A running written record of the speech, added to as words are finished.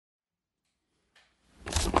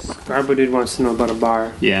Garbo Dude wants to know about a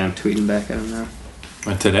bar. Yeah, I'm tweeting back at him now.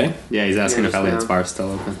 What, today? Yeah, he's asking Yeah, if just Elliot's now. bar's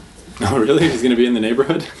still open. Oh, really? He's going to be in the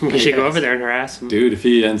neighborhood? You should go over there and harass him. Dude, if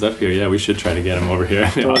he ends up here, yeah, we should try to get him over here.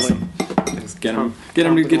 That'd be awesome. Let's get him Tell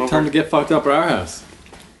him to get fucked up at our house.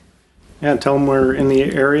 Yeah, tell him we're in the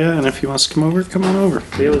area, and if he wants to come over, come on over.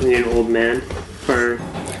 We always need an old man for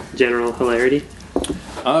general hilarity.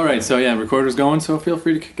 All right, so yeah, recorder's going, so feel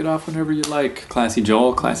free to kick it off whenever you like. Classy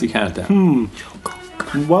Joel, classy countdown.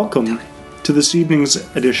 Welcome to this evening's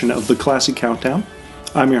edition of the Classy Countdown.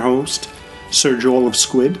 I'm your host, Sir Joel of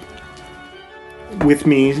Squid. With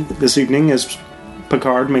me this evening is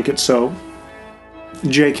Picard, make it so,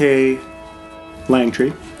 J.K.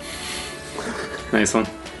 Langtree. Nice one.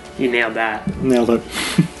 You nailed that. Nailed it.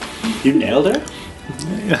 You nailed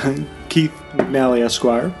her? Keith McNally,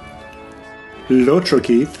 Esquire. L'autre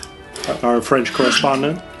Keith, our French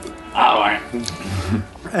correspondent.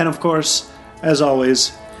 And of course, as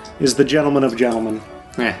always, is the gentleman of gentlemen,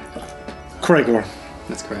 Yeah, Craigor.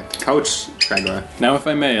 that's correct. Coach Gregor. Now, if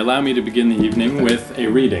I may, allow me to begin the evening with a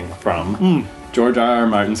reading from George R.R.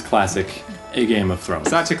 Martin's classic, A Game of Thrones.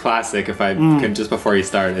 Such a classic. If I could, just before you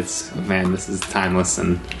start, it's, man, this is timeless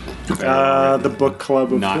and The book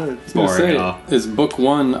club of not I was gonna boring say, at all. It's book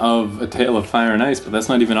one of A Tale of Fire and Ice, but that's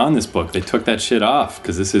not even on this book. They took that shit off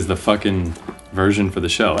because this is the fucking version for the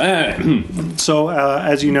show. So,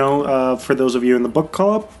 as you know, for those of you in the book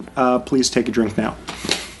club, please take a drink now.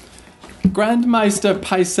 Grandmeister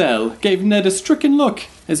Pycelle gave Ned a stricken look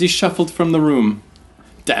as he shuffled from the room.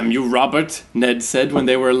 "Damn you, Robert," Ned said when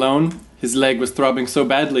they were alone. His leg was throbbing so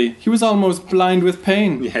badly, he was almost blind with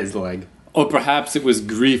pain. Yeah, his leg. Or perhaps it was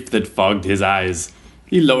grief that fogged his eyes.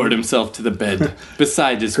 He lowered himself to the bed,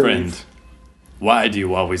 beside his friend. "Why do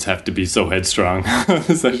you always have to be so headstrong?"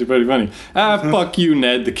 That's actually pretty funny. Fuck you,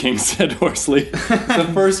 Ned, the king said hoarsely. The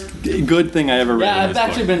first good thing I ever read Yeah, in I've this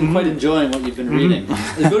actually book. been quite enjoying what you've been reading.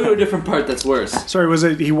 Let's go to a different part that's worse. Sorry, was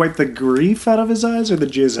it he wiped the grief out of his eyes or the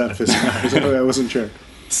jizz out of his eyes? I wasn't sure.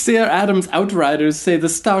 Sir Adam's outriders say the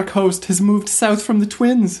Stark host has moved south from the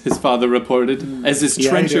Twins, his father reported, as his Yeah, he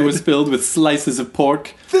trencher did. was filled with slices of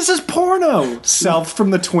pork. This is porno! South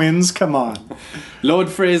from the Twins, come on. Lord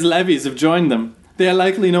Frey's levies have joined them. They are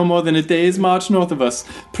likely no more than a day's march north of us.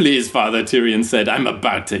 "Please, Father," Tyrion said, "I'm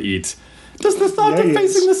about to eat." "Does the thought Yeah, of he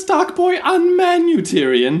facing is. the Stark boy unman you,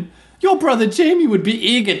 Tyrion? Your brother Jaime would be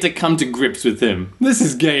eager to come to grips with him. This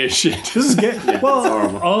is gay as shit." This is good.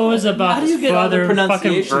 Well, Always about How do you his get all the brother, fucking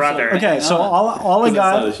pronunciations brother. on it? okay, so all I Because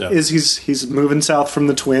got that's how the show. is he's moving south from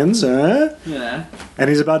the Twins, Yeah. and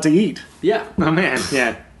he's about to eat. Yeah. Oh man,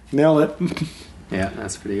 yeah, Nailed it. yeah,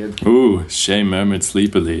 that's pretty good. Ooh, Shay murmured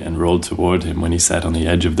sleepily and rolled toward him when he sat on the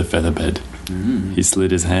edge of the feather bed. He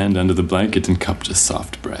slid his hand under the blanket and cupped a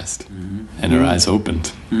soft breast. And her eyes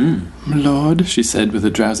opened. "My lord," she said with a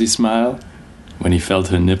drowsy smile. When he felt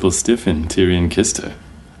her nipples stiffen, Tyrion kissed her.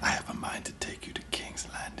 "I have a mind to take you to King's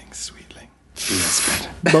Landing, sweetling," she whispered.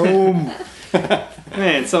 Boom.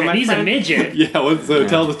 Man, so And my he's a friend, midget. Yeah, so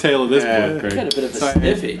tell the tale of this book, Got Craig. a bit of a So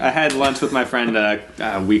sniffy. I had lunch with my friend a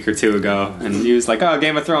week or two ago, and he was like, "Oh,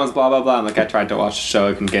 Game of Thrones, blah blah blah." I'm like, I tried to watch the show,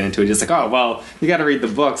 I couldn't get into it. He's like, "Oh, well, you got to read the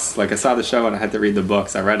books." Like, I saw the show and I had to read the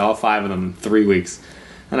books. I read all 5 of them in 3 weeks,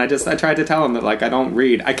 and I tried to tell him that, like, I don't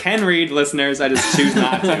read. I can read, listeners. I just choose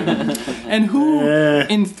not to. And who,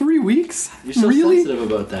 in 3 weeks? You're so really? sensitive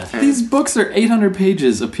about that. These books are 800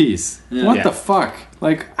 pages apiece. Yeah. What Yeah. the fuck?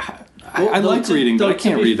 Like, I Though like to- reading, but though I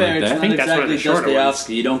can't to be read fair, like it's that. not think that's one of exactly the shorter ones.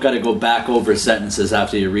 Dostoevsky. You don't got to go back over sentences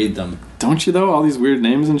after you read them. Don't you though? All these weird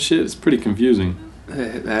names and shit. It's pretty confusing.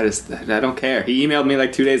 I don't care. He emailed me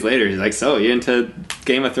like 2 days later. He's like, "So, you into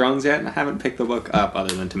Game of Thrones yet?" And I haven't picked the book up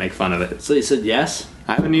other than to make fun of it. So you said yes?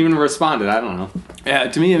 I haven't even responded. I don't know. Yeah,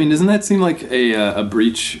 to me, I mean, doesn't that seem like a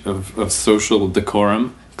breach of social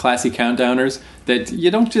decorum? Classy countdowners that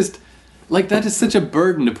you don't just like. That is such a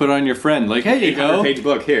burden to put on your friend. Like, hey, you go. 800-page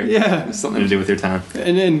book here. Yeah. There's something to do with your time.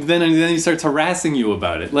 And then he starts harassing you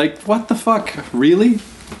about it. Like, what the fuck? Really?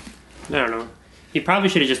 I don't know. He probably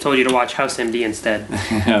should have just told you to watch House MD instead.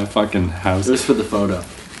 Yeah, fucking House. It was for the photo.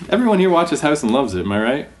 Everyone here watches House and loves it. Am I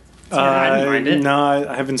right? I didn't mind it. No,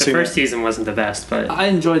 I haven't The seen first it. season wasn't the best, but I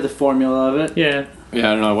enjoyed the formula of it. yeah. Yeah,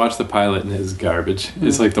 I don't know. I watched the pilot and it's garbage.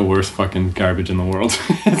 It's like the worst fucking garbage in the world.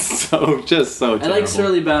 It's so I terrible. like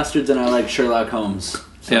Surly Bastards and I like Sherlock Holmes.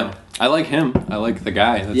 So. Yeah, I like him. I like the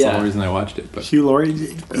guy. That's the Yeah. whole reason I watched it. But Hugh Laurie,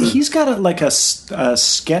 he's got a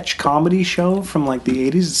sketch comedy show from like the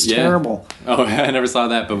 80s. It's Yeah. terrible. oh, I never saw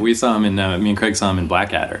that. But we saw him in. Me and Craig saw him in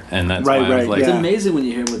Blackadder, and that's Right, why I was right, like, It's yeah. amazing when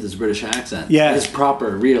you hear him with his British accent. Yeah. His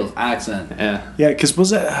proper, real accent. Yeah. Yeah, because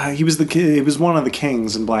was it? He was one of the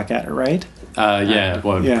kings in Blackadder, right? yeah,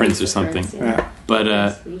 well, Yeah. Prince or something. Yeah. But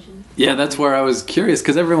Yeah, that's where I was curious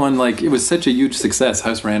because everyone, like, it was such a huge success.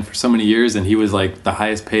 House ran for so many years, and he was like the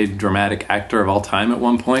highest paid dramatic actor of all time at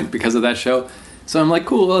one point because of that show. So I'm like,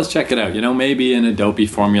 cool, well, let's check it out. You know, maybe in a dopey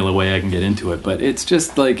formula way I can get into it. But it's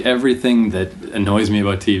just like everything that annoys me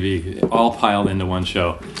about TV, all piled into one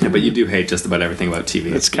show. Yeah, but you do hate just about everything about TV.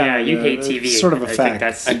 It's kind Yeah, of you hate TV. Sort of a I think fact.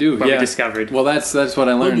 that's I do, what yeah. we discovered. Well, that's what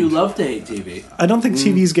I Well, learned. you love to hate TV. I don't think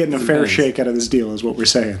TV's getting a fair depends. shake out of this deal, is what we're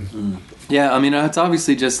saying. Yeah, I mean, it's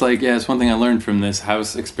obviously just like, it's one thing I learned from this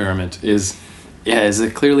house experiment is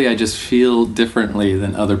that clearly I just feel differently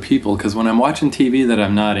than other people because when I'm watching TV that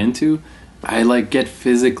I'm not into, I like get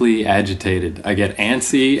physically agitated. I get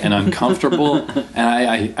antsy and uncomfortable,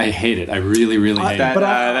 and I hate it. I really, really hate That, it.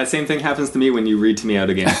 that same thing happens to me when you read to me out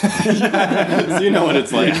again. So you know what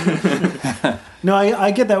it's like. No, I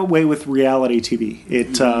get that way with reality TV.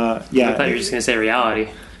 It, I thought you yeah. were just gonna say reality.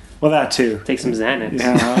 Well, that too. Take some Xanax.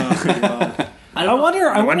 Yeah. Oh, God. I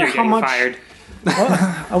wonder No wonder you're how getting much. fired.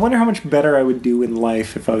 I wonder how much better I would do in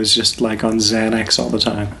life if I was just like on Xanax all the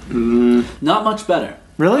time. Not much better.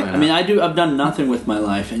 Really? I mean, I've done nothing with my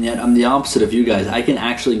life, and yet I'm the opposite of you guys. I can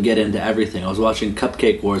actually get into everything. I was watching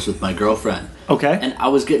Cupcake Wars with my girlfriend, Okay. and I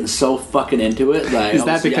was getting so fucking into it. Like, Is I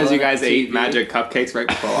that was because you yelling guys at ate TV. magic cupcakes right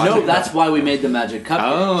before watching? No, that's why we made the magic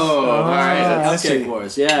cupcakes. Oh, all right. I Cupcake see.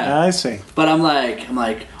 Wars, yeah. I see. But I'm like,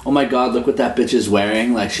 oh my god, look what that bitch is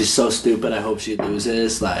wearing. Like, she's so stupid. I hope she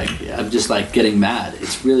loses. Like, I'm just like getting mad.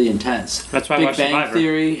 It's really intense. That's why I Big watch Bang Survivor.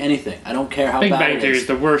 Theory, anything. I don't care how Big bad Bang it Theory is. is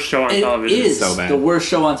the worst show on It television. is so bad. the worst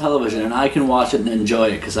show on television, and I can watch it and enjoy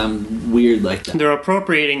it because I'm weird like that. They're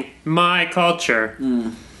appropriating my culture.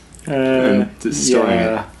 destroying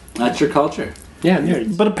it. That's your culture. Yeah,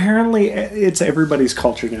 nerds. But apparently, it's everybody's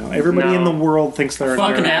culture now. Everybody No. in the world thinks they're a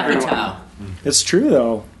Fucking nerd. Apatow. It's true,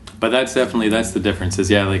 though. But that's the difference.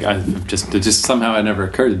 Is like it just somehow it never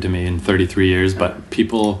occurred to me in 33 years. But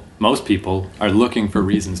most people are looking for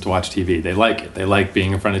reasons to watch TV. They like it. They like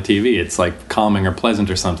being in front of TV. It's like calming or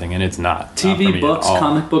pleasant or something, and it's not. Not for me TV, at books, all.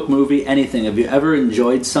 comic book, movie, anything. Have you ever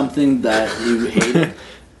enjoyed something that you hated?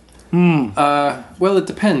 Well, it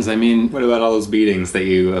depends. I mean, What about all those beatings that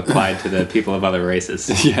you applied to the people of other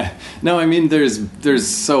races? yeah. No, I mean, there's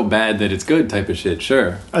so bad that it's good type of shit.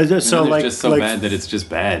 Sure. So, There's like, just so bad that it's just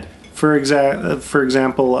bad. for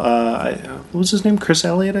example, what was his name? Chris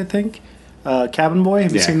Elliott, I think. Cabin Boy.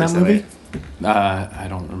 Have you Yeah, seen that Chris movie? Elliott. I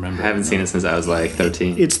don't remember. I haven't seen it since I was like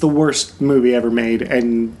 13. It's the worst movie ever made,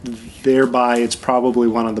 and thereby it's probably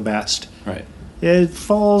one of the best. Right. It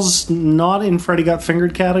falls not in Freddy Got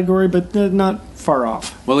Fingered category, but not far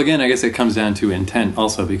off. Well, again, I guess it comes down to intent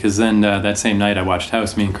also, because then that same night I watched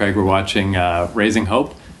House. Me and Craig were watching Raising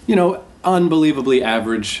Hope. You know, unbelievably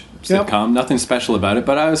average Yep. sitcom, nothing special about it,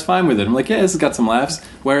 but I was fine with it. I'm like, yeah, this has got some laughs.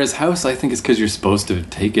 Whereas House, I think it's because you're supposed to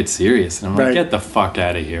take it serious. And I'm like, Right. get the fuck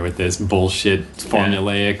out of here with this bullshit,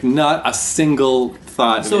 formulaic, not a single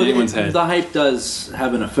thought So in anyone's head. the hype does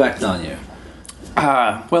have an effect on you.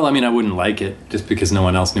 Well, I mean, I wouldn't like it just because no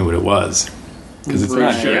one else knew what it was. Because it's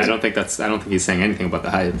not Yeah, good. I don't think he's saying anything about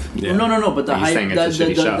the hype. Yeah. No. But the He's hype, saying it's a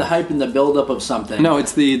shitty show. the hype and the build-up of something. No,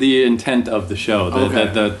 it's the intent of the show.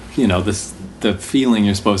 Okay. The feeling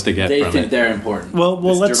you're supposed to get they from think it. they're important. Well,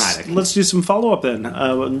 It's let's dramatic. let's do some follow up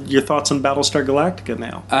then. Your thoughts on Battlestar Galactica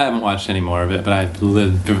now? I haven't watched any more of it, but I've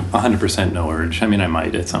lived 100% no urge. I mean, I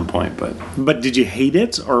might at some point, but But did you hate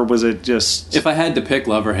it, or was it just? if I had to pick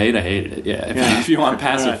love or hate, I hated it. Yeah, if you want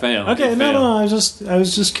pass or Alright. fail. Okay, you no, fail. I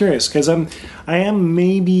was just curious because I am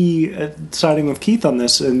maybe siding with Keith on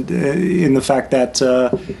this, and in the fact that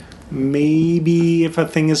maybe if a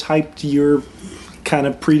thing is hyped, you're kind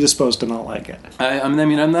of predisposed to not like it. I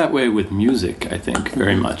mean, I'm that way with music. I think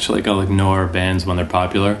very much. Like I'll ignore bands when they're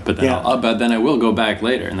popular, but then Yeah. but then I will go back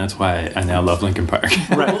later, and that's why I now love Linkin Park.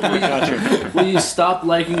 Right, gotcha. Will you stop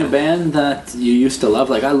liking a band that you used to love?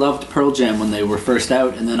 Like, I loved Pearl Jam when they were first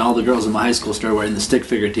out, and then all the girls in my high school started wearing the stick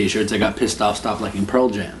figure t-shirts. I got pissed off, stopped liking Pearl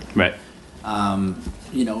Jam. Right.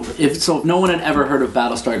 You know, if no one had ever heard of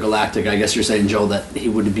Battlestar Galactica, I guess you're saying, Joel, that he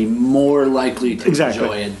would be more likely to Exactly.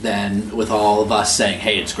 enjoy it than with all of us saying,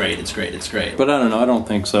 hey, it's great, it's great, it's great. But I don't know. I don't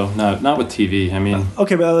think so. Not with TV. I mean,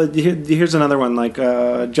 Okay, but here's another one. Like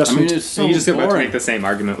Justin. I mean, it's so So you just about to boring. make the same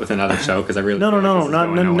argument with another show because I really No, feel like this is not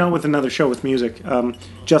going nowhere. not with another show with music.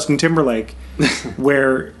 Justin Timberlake,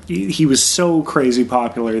 where he was so crazy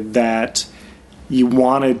popular that you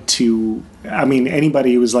wanted to. I mean,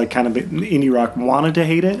 anybody who was like kind of indie rock wanted to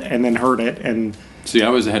hate it and then heard it, and See, I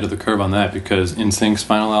was ahead of the curve on that because NSYNC's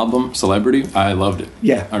final album, Celebrity, I loved it.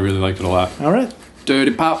 yeah. I really liked it a lot. All right. Dirty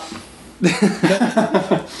Pop.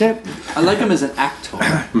 I like him as an actor.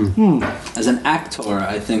 As an actor,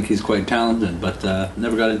 I think he's quite talented, but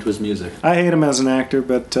never got into his music. I hate him as an actor,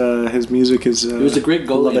 but his music is. He was a great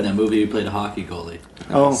love goalie in it. that movie. He played a hockey goalie.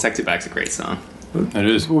 Oh, Sexy Back's a great song. It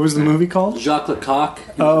is. what was the movie called? Jacques Lecoq, he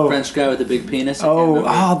was Oh. a French guy with a big penis. I can't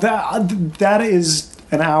Oh, remember. that is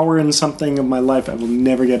an hour and something of my life I will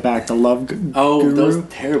never get back. The Love Guru. That was a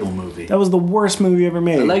terrible movie. That was the worst movie ever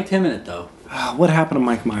made. I liked him in it though. What happened to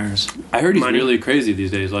Mike Myers? I heard he's Money. really crazy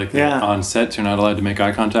these days. Like Yeah. on sets, you're not allowed to make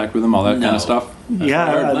eye contact with him, all that kind No. of stuff. Yeah, I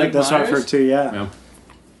heard. Mike that's what I've Myers? heard too. Yeah. Yeah.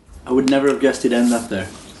 I would never have guessed he'd end up there.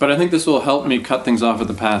 But I think this will help me cut things off at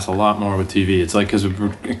the pass a lot more with TV. It's like because we're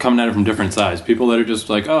coming at it from different sides. People that are just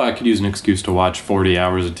like, oh, I could use an excuse to watch 40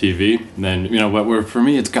 hours of TV. Then what for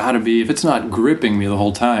me, it's got to be if it's not gripping me the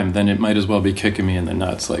whole time, then it might as well be kicking me in the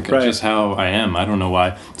nuts. Like Right. it's just how I am. I don't know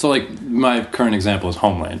why. So like my current example is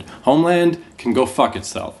Homeland. Homeland can go fuck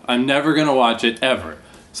itself. I'm never gonna watch it ever.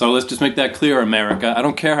 So let's just make that clear, America. I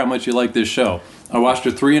don't care how much you like this show. I watched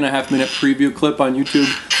a 3.5-minute preview clip on YouTube.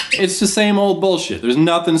 It's the same old bullshit. There's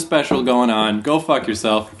nothing special going on. Go fuck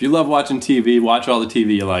yourself. If you love watching TV, watch all the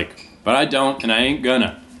TV you like. But I don't, and I ain't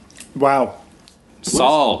gonna. Wow.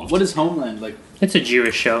 Solved. What is Homeland like? It's a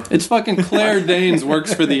Jewish show. It's fucking Claire Danes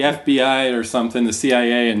works for the FBI or something, the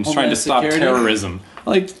CIA, and is trying to Homeland stop Security? terrorism.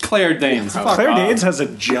 Like Claire Danes. Fuck Claire off. Danes has a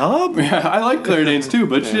job? Yeah, I like Claire Danes too,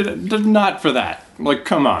 but shit, not for that. Like,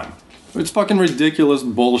 come on. It's fucking ridiculous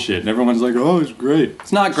bullshit, and everyone's like, "Oh, it's great."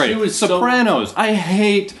 It's not great. She was so- Sopranos. I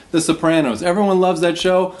hate The Sopranos. Everyone loves that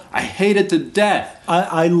show. I hate it to death.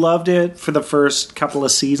 I loved it for the first couple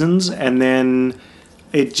of seasons, and then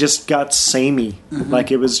it just got samey.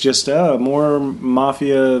 Like it was just more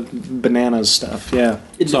mafia bananas stuff. Yeah.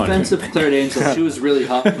 In Sorry. defense of Claire Danes, though, she was really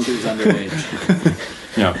hot when she was underage.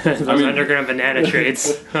 Yeah, Those underground banana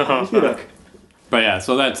trades. Oh, fuck. but yeah.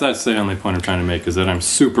 So that's the only point I'm trying to make is that I'm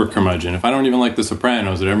super curmudgeon. If I don't even like The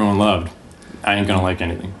Sopranos that everyone loved, I ain't gonna like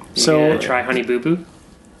anything. So Yeah, try Honey Boo Boo.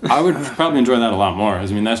 I would probably enjoy that a lot more. I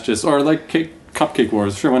mean, that's just or like Cupcake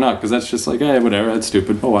Wars. Sure, why not? Because that's just like, hey, whatever. That's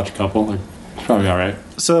stupid. I'll watch a couple. Like, it's probably all right.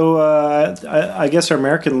 So I guess our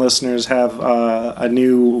American listeners have a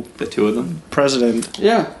new The two of them. president,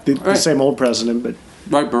 Yeah, the right. same old president, but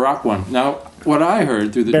Right, Barack won. Now, what I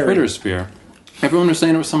heard through the Barry. Twitter sphere, everyone was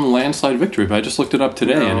saying it was some landslide victory, but I just looked it up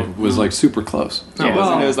today and it was like super close. No, Yeah.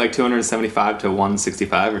 wasn't it? It was like 275 to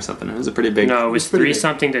 165 or something. It was a pretty big. No, it was pretty 3 big.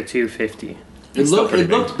 something to 250. It still looked, pretty it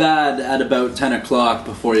big. looked bad at about 10 o'clock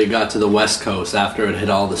before you got to the West Coast after it hit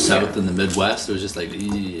all the South and the Midwest. It was just like,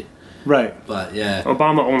 "Eeh." right. But yeah.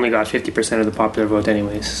 Obama only got 50% of the popular vote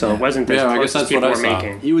anyways, so it wasn't as Yeah, I close guess as that's what people I were saw.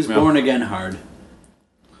 making. He was Yeah. born again hard.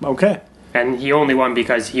 Okay. And he only won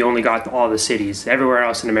because he only got all the cities. Everywhere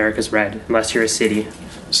else in America's red, unless you're a city.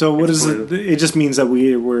 So what It's is it? It just means that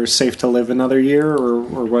we're safe to live another year, or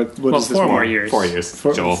what? What Well, is this 4 mean? more years. 4 years,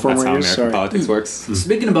 Four- Joel. 4 That's more how years, American sorry. politics works.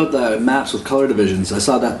 Speaking about the maps with color divisions, I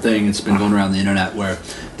saw that thing. It's been going around the internet where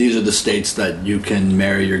these are the states that you can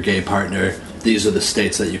marry your gay partner. These are the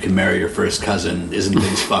states that you can marry your first cousin. Isn't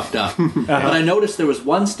things fucked up? But I noticed there was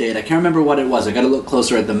one state. I can't remember what it was. I got to look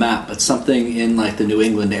closer at the map. But something in like the New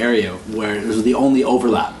England area where it was the only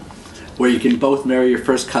overlap, where you can both marry your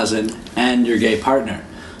first cousin and your gay partner.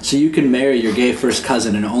 So you can marry your gay first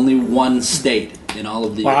cousin in only one state in all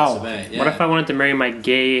of the Wow. US of A. Yeah. What if I wanted to marry my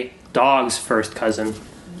gay dog's first cousin?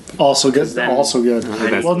 Also good. Then- Also good.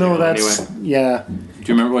 that's Well, no, legal that's yeah. Do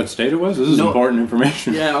you remember what state it was? This is No. important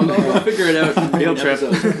information. Yeah, I'll figure it out. in Field the trip.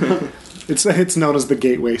 episode. It's known as the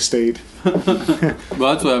Gateway State.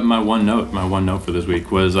 Well, that's what my one note for this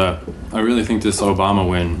week was. I really think this Obama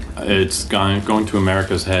win, it's going to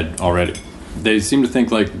America's head already. They seem to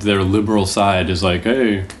think like their liberal side is like,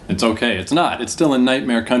 hey, it's okay. It's not. It's still a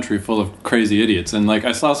nightmare country full of crazy idiots. And like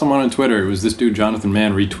I saw someone on Twitter, it was this dude Jonathan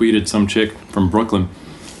Mann retweeted some chick from Brooklyn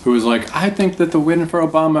who was like, I think that the win for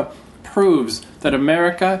Obama proves that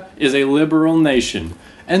America is a liberal nation.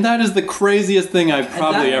 And that is the craziest thing I've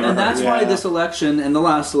probably ever and heard. that's why this election and the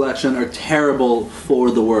last election are terrible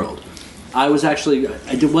for the world. I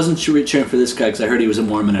wasn't cheering for this guy because I heard he was a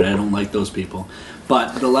Mormon and I don't like those people.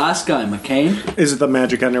 But the last guy, McCain, Is it the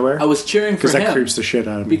magic underwear? I was cheering for Because him that creeps the shit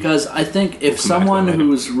out of me. because I think if We'll come back to someone that later.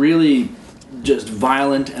 who's really just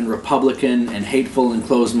violent and Republican and hateful and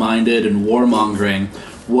closed-minded and warmongering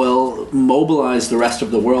will mobilize the rest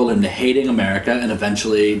of the world into hating America and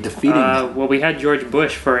eventually defeating them. Well, we had George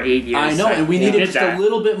Bush for 8 years. I know, and we He needed did just that. a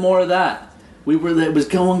little bit more of that. It was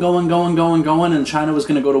going, and China was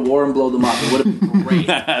going to go to war and blow them up. It would have been great.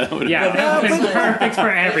 Yeah, it would have been perfect for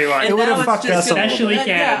everyone. It would have fucked us a little Especially bit.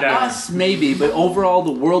 Canada. Yeah, us maybe, but overall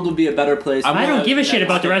the world would be a better place. I don't give a shit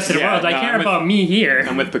about the rest of the Yeah, world. I no, care I'm with- about me here.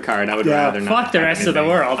 I'm with Picard. I would Yeah. rather not. Fuck the have rest of the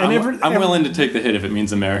anything. world. I'm willing to take the hit if it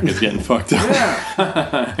means America's getting fucked up.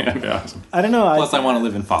 That'd be awesome. I don't know. Plus, I want to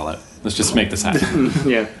live in Fallout. Let's just make this happen.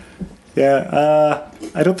 Yeah.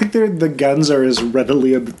 I don't think the guns are as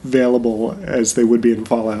readily available as they would be in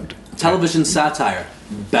Fallout. Television satire,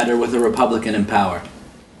 better with a Republican in power.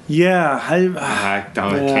 Yeah, I I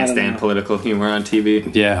don't can't stand know. political humor on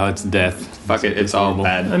TV. Yeah, how it's death. Fuck it, it's all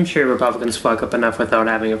bad. I'm sure Republicans fuck up enough without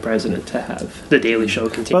having a president to have the Daily Show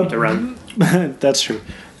continue to run. that's true.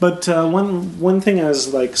 But one thing I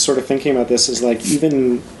was like sort of thinking about this is like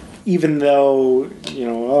even though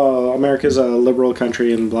America's a liberal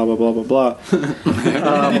country and blah blah blah blah blah.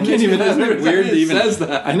 I can't even. Isn't it weird to even? says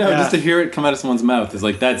that. I know. Yeah. Just to hear it come out of someone's mouth is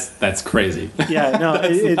like that's crazy. Yeah, no,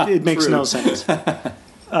 it makes no sense.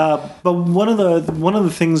 But one of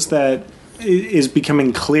the things that is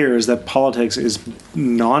becoming clear is that politics is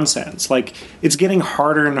nonsense. Like it's getting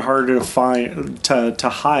harder and harder to find to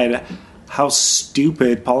hide how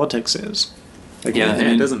stupid politics is. Like, Yeah,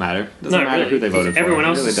 It doesn't matter. It doesn't Not matter really. who they voted for. Everyone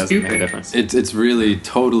else it really is doesn't make a stupid. difference. It's really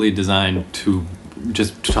totally designed to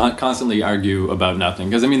just constantly argue about nothing.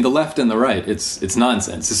 Because I mean, the left and the right, it's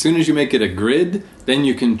nonsense. As soon as you make it a grid, then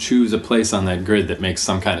you can choose a place on that grid that makes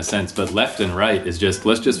some kind of sense. But left and right is just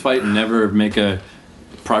let's just fight and never make a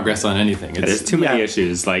progress on anything. There's too many Yeah.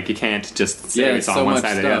 issues. Like you can't just say it's on so one much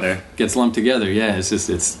side or the stuff other. gets lumped together. Yeah, it's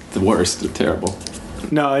the worst. It's terrible.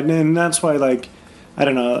 No, and that's why, like, I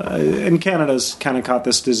don't know. And Canada's kind of caught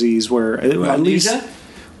this disease where, at least, Amnesia?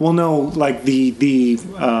 well, no, like the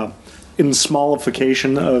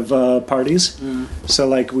ensmallification of parties. So,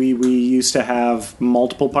 like, we used to have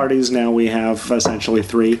multiple parties. Now we have essentially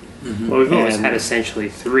 3. Well, we've always And- had essentially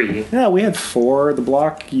 3. Yeah, we had 4. The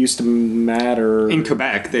bloc used to matter, In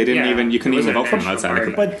Quebec, they didn't Yeah. even. You couldn't It was even an vote from extra outside of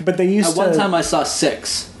party. Quebec. but they used At one to. time, I saw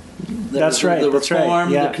 6. That's right, The that's right,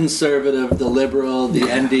 Reform, yeah. the Conservative, the Liberal, the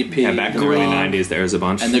NDP, Yeah, back in the the early Green, '90s, there was a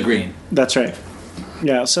bunch. and the Green. That's right.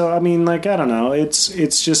 Yeah. So I mean, like, I don't know. It's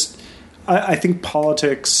just. I think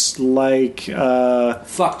politics, like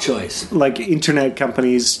Fuck choice. internet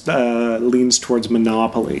companies, leans towards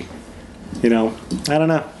monopoly. You know, I don't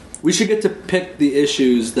know. We should get to pick the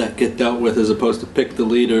issues that get dealt with as opposed to pick the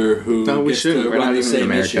leader who No, we gets shouldn't. to We're run not the even in same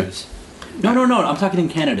America. issues. No. I'm talking in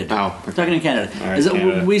Canada. dude. Oh. I'm talking in Canada. All right, Is it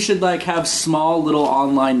Canada. we should like have small little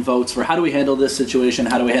online votes for how do we handle this situation?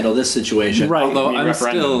 How do we handle this situation? Right. Although I mean,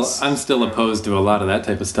 referendums. I'm still opposed to a lot of that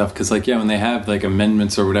type of stuff because like when they have like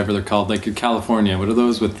amendments or whatever they're called, like in California, what are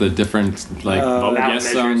those with the different like vote ballot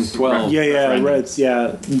yes on measures. 12? Yeah, right. Referendums.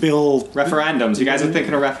 Yeah, Bill. Referendums. You guys are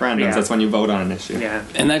thinking of referendums. Yeah. That's when you vote on an issue. Yeah.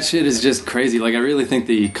 And that shit is just crazy. Like I really think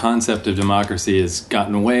the concept of democracy has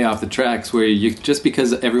gotten way off the tracks where you just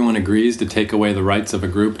because everyone agrees to take away the rights of a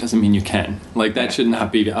group doesn't mean you can. Like that should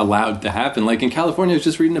not be allowed to happen. Like in California, I was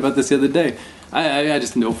just reading about this the other day. I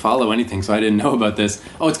just don't follow anything, so I didn't know about this.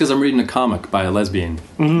 Oh, it's because I'm reading a comic by a lesbian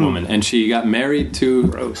woman, and she got married to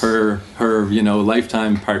her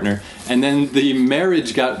lifetime partner, and then the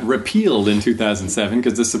marriage got repealed in 2007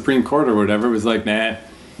 because the Supreme Court or whatever was like,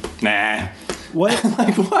 nah. What?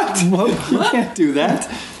 Like what? You can't do that.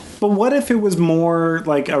 But what if it was more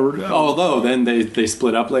like a? Although then they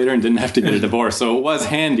split up later and didn't have to get a divorce, so it was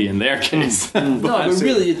handy in their case. No, but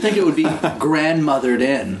really, you'd think it would be grandmothered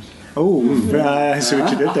in. Oh, I see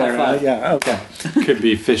what you did there. High five. Yeah. Okay. Could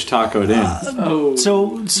be fish tacoed in.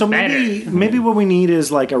 So maybe what we need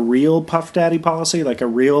is like a real Puff Daddy policy, like a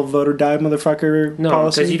real vote or die motherfucker No,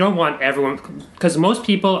 policy. because you don't want everyone. Because most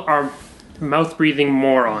people are mouth breathing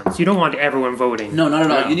morons. You don't want everyone voting. No, not at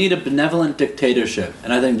all. You need a benevolent dictatorship,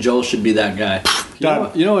 and I think Joel should be that guy.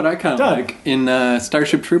 Done. You know what I kind of Done. like? In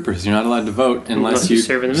Starship Troopers, you're not allowed to vote unless you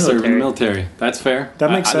serve in the military. That's fair.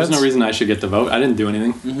 That makes There's sense. no reason I should get to vote. I didn't do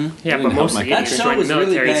anything. Yeah, didn't but help most my of That the show join the was really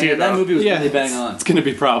military banging. too, That though. movie was Yeah, really bang on. It's going to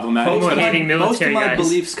be problematic. Most of but- hating Most of military my guys.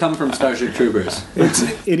 beliefs come from Starship Troopers.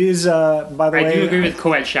 It is. By the I way, do agree with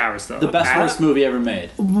co-ed showers, though. The best first movie ever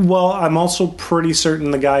made. Well, I'm also pretty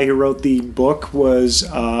certain the guy who wrote the book was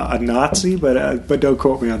a Nazi, but don't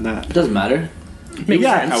quote me on that. It doesn't matter. Makes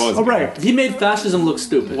Yeah, sense. I was- all right. He made fascism look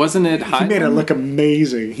stupid. Wasn't it He made it look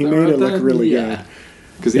amazing. He made it look really Yeah. good.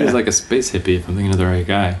 Because he Yeah. was like a space hippie, if I'm thinking of the right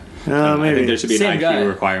guy. I Maybe. think there should be Same an IQ guy.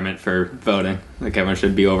 requirement for voting. Like everyone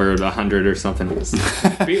should be over 100 or something.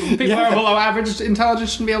 People who are below average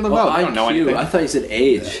intelligence shouldn't be able to vote. They don't know anything. I thought you said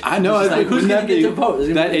age. I know. It's like, who's wouldn't gonna that get to vote? Is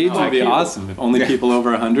it That gonna age would be IQ? awesome if only people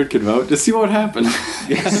over 100 could vote. Just see what would happen.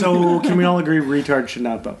 So can we all agree retards should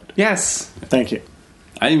not vote? Yes. Thank you.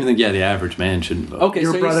 I even think, the average man shouldn't vote. Okay,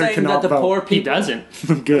 Your so you're brother saying cannot that the vote. poor He people.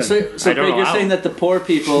 doesn't. Good. So I don't Craig, you're allow saying it. that the poor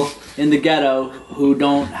people in the ghetto who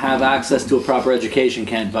don't have access to a proper education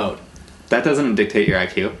can't vote. That doesn't dictate your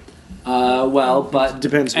IQ. Well, but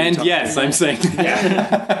Depends. who you And talk yes, I'm saying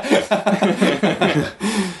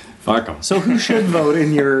fuck them. So who should vote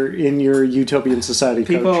in your utopian society?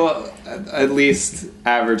 Coach? People at least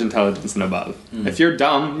average intelligence and above. If you're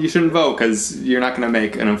dumb, you shouldn't vote because you're not going to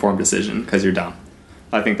make an informed decision because you're dumb.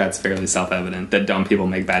 I think that's fairly self-evident that dumb people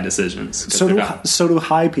make bad decisions. 'cause So they're do dumb. so do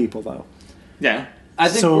high people though. Yeah. I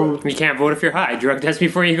think. So You can't vote if you're high. Drug test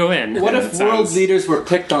before you go in. What Yeah, if that world sounds- leaders were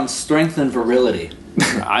picked on strength and virility?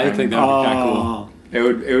 I think that would be kind of cool.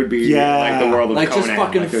 It would be Yeah. like the world of Like, Conan. just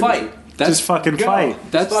fucking like, it would fight. Just fucking Go.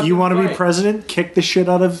 fight. That's You want to be fight. president? Kick the shit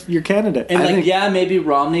out of your candidate. And I like, think- yeah, maybe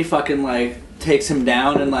Romney fucking like takes him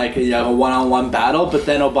down in like a one-on-one battle, but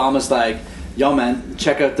then Obama's like, "Yo, man,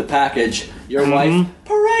 check out the package. Your wife,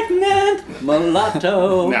 pregnant,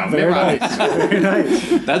 mulatto." No, Very never mind. nice. Very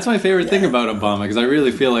nice. That's my favorite thing about Obama, because I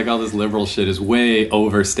really feel like all this liberal shit is way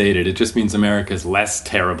overstated. It just means America's less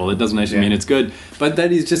terrible. It doesn't actually mean it's good, but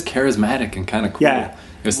that he's just charismatic and kind of cool. Yeah.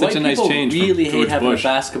 It was such White a nice people change really from hate George having Bush. a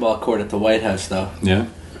basketball court at the White House, though. Yeah,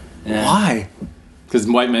 Yeah. Why? because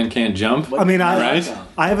white men can't jump. I mean, Right?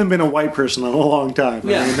 I haven't been a white person in a long time.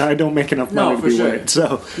 Yeah. I mean, I don't make enough No, money to for be sure. white.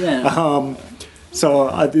 So, Yeah. don't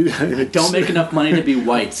Don't make enough money to be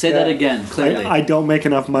white. Say that again, clearly. I don't make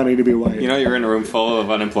enough money to be white. You know, you're in a room full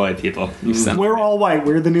of unemployed people. You send We're all white.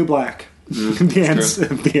 We're the new black. The ends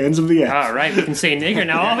of the X. All right, we can say nigger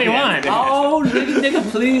now all we want. Oh,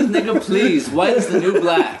 nigga, please. White is the new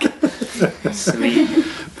black. Sweet.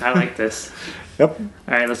 I like this. Yep.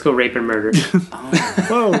 All right, let's go rape and murder.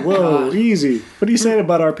 Whoa, easy. What are you saying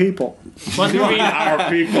about our people? What do we- our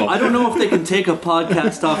people. I don't know if they can take a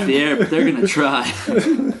podcast off the air, but they're gonna try.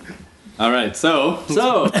 All right, so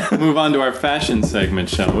So, move on to our fashion segment,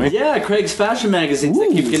 shall we? yeah, Craig's fashion magazines that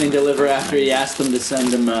keep getting delivered after he asked them to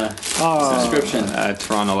send him a subscription.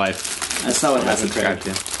 Toronto Life. That's not what That's happened, Craig.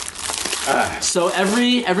 subscribed to. So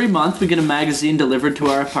every month we get a magazine delivered to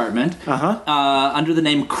our apartment under the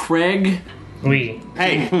name Craig, we.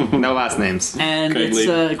 Hey, no last names. and Craig it's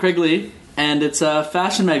Lee. Craig Lee, and it's a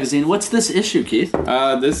fashion magazine. What's this issue, Keith?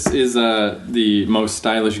 This is the most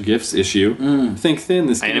stylish gifts issue. Think thin,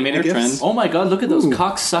 the skinny Animated hair gifts? trend. Oh my God! Look at those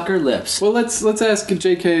cocksucker lips. Well, let's ask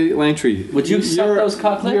J.K. Langtry. Would you suck those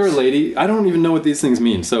cock lips? You're a lady. I don't even know what these things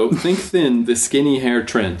mean. So think thin, the skinny hair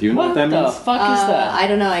trend. Do you know what, What that the means? fuck is that? I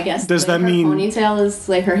don't know. I guess. Does like, that her mean- ponytail is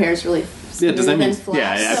like her hair is really Yeah, does that smooth mean- and flat,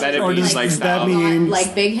 yeah, I so bet it it's, means, like, does that style. mean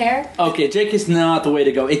like big hair? Okay, Jake is not the way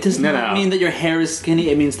to go. It does No, not no. mean that your hair is skinny.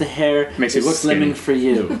 It means the hair Makes you is look slimming skinny. for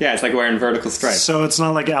you. Yeah, it's like wearing vertical stripes. So it's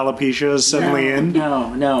not like alopecia is suddenly in?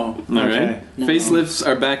 No. All right. Okay. No. Facelifts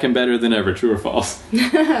are back and better than ever. True or false?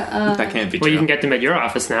 That can't be Well, true. you can get them at your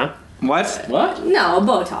office now. What? What? No,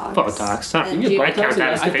 Botox. Botox. Huh? And you I get count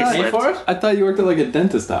that as I the thought facelift. for it. I thought you worked at like a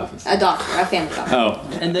dentist office. A doctor, a family doctor.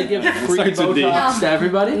 Oh, And they give free Starts with D. Botox to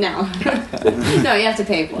everybody? No, no, you have to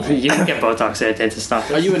pay for it. You can get Botox at a dentist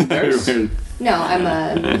office. Are you a nurse? No, I'm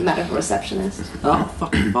a medical receptionist. Oh,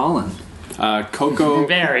 fucking ballin'. Coco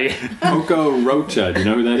Rocha. Do you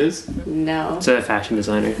know who that is? No. It's a fashion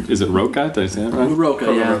designer. Is it Roca? Did I say that right? Roca,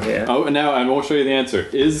 yeah. Yeah. Oh, and now I will show you the answer.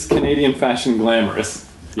 Is Canadian fashion glamorous?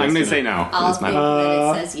 I'm Yes going or to say no. I'll That's think my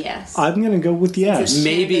that it says yes. I'm going to go with yes. It's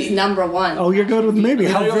Maybe. number one. Oh, you're going with maybe.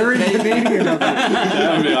 How You're very going with maybe. Canadian of you.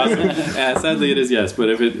 That would be awesome. Sadly, it is yes, but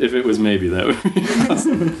if it was maybe, that would be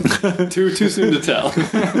awesome. too soon to tell.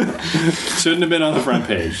 Shouldn't have been on the front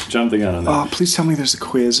page. Jump the gun on that. Oh, please tell me there's a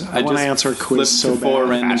quiz. I want to answer a quiz so flipped to 4 bad.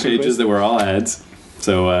 random Fashion pages quiz? that were all ads.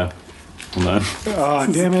 So, hold on. Oh,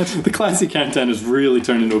 damn it. The classy content has really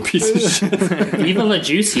turned into a piece of shit. Even Le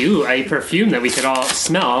Juice You, a perfume that we could all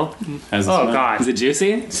smell. Has a Oh smell. God, Is it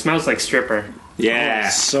juicy? it smells like stripper. Yeah.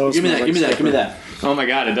 So Give me that, give me that, give me that. Oh my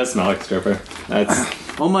god, it does smell like stripper.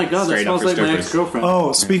 That's Oh my God, that Straight up smells for like my strippers. ex-girlfriend.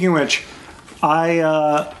 Oh, speaking of which,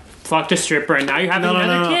 I Fucked a stripper, and now you're having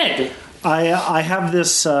another no. kid. I have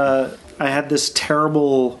this I had this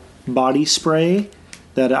terrible body spray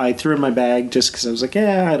that I threw in my bag just because I was like,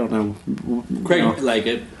 yeah, I don't know. Craig No. like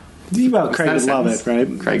it. Well, Craig not a would love it,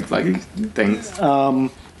 sentence. right? Craig like things.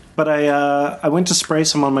 But I went to spray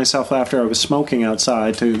some on myself after I was smoking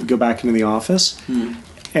outside to go back into the office,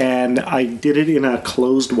 and I did it in a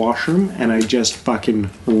closed washroom, and I just fucking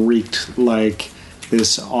reeked like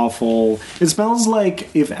this awful. It smells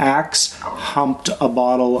like if Axe humped a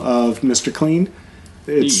bottle of Mr. Clean.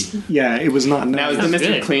 It was not. Now, is the That's Mr.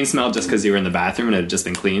 good. Clean smell just because you were in the bathroom and it had just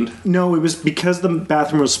been cleaned? No, it was because the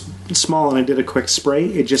bathroom was small, and I did a quick spray.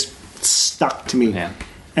 It just stuck to me, Yeah.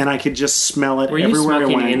 and I could just smell it Were you everywhere I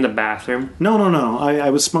smoking went. in the bathroom? No. I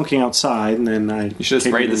was smoking outside, and then I You should have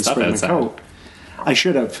came sprayed in the and stuff sprayed my outside. coat. I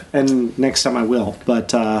should have, and next time I will.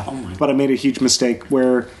 But I made a huge mistake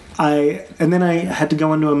where then I had to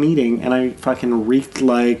go into a meeting, and I fucking reeked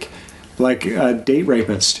like a date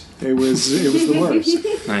rapist. It was the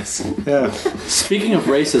worst. Nice. Yeah. Speaking of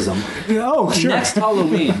racism, Oh, sure. next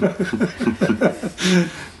Halloween.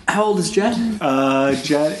 How old is Jet?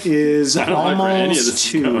 Jet is don't like where any of almost this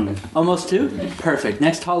is 2. going. Almost 2? Perfect.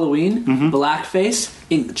 Next Halloween, blackface,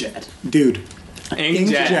 Inkjet. Dude, Inkjet.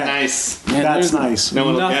 Inkjet. Nice. that's nice. No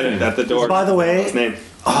one will get it at the door. By the way, His name.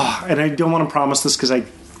 and I don't want to promise this because I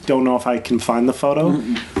don't know if I can find the photo,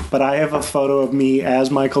 but I have a photo of me as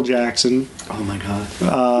Michael Jackson Oh my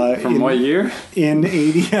god. From what year? in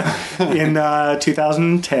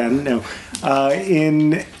 2010. No,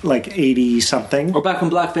 in like 80 something. Or back when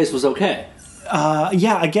blackface was okay.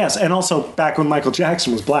 Yeah, I guess, and also back when Michael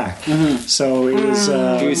Jackson was black, so it was.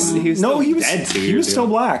 He was No, still he was. dead 2 He years was still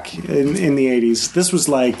ago. black in the 80s. This was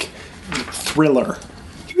like Thriller.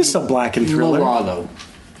 He was still black in Thriller. Mulatto.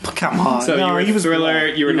 Come on. So no, you were he was Thriller,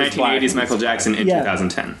 you were he was 1980s black. Michael Jackson in Yeah.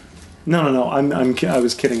 2010. No. I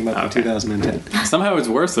was kidding about Okay. the 2010. Somehow it's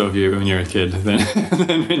worse of you when you're a kid than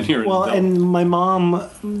when you're an Well, adult. and my mom,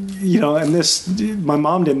 my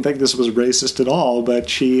mom didn't think this was racist at all, but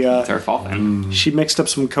she It's our fault then. she mixed up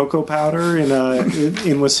some cocoa powder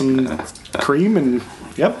in with some cream, and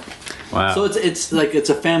yep, Wow. So it's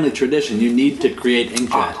a family tradition. You need to create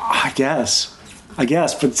Inkjet. I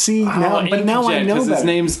guess. But see now I know because that. his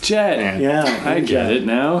name's Jet. Yeah, I get it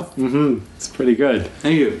now. Mm-hmm. It's pretty good.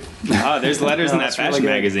 Thank you. Oh, there's letters in that that's really fashion good.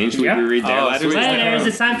 magazine. Should Yeah. we read their Oh, letters? sweet. Letters.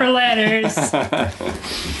 It's time for letters.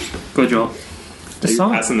 Go, Joel. The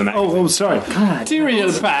song. Passing the magazine. Oh, sorry.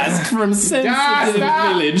 Material passed from sensitive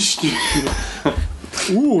village.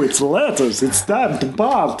 Ooh, it's letters. It's time to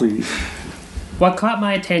party. What caught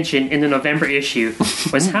my attention in the November issue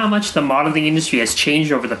was how much the modeling industry has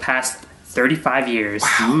changed over the past 35 years.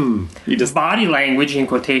 You just Body language, in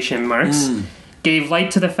quotation marks, gave light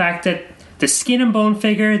to the fact that the skin and bone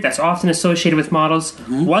figure that's often associated with models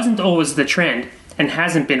wasn't always the trend and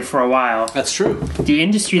hasn't been for a while. That's true. The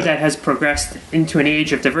industry that has progressed into an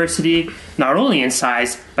age of diversity, not only in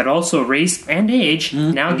size, but also race and age,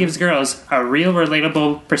 now gives girls a real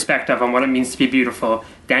relatable perspective on what it means to be beautiful.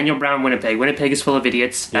 Daniel Brown, Winnipeg. Winnipeg is full of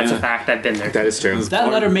idiots. That's Yeah. a fact. I've been there. that is true.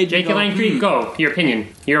 That letter made you Jacob go, Line Creek, go. Your opinion.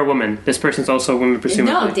 You're a woman. This person's also a woman,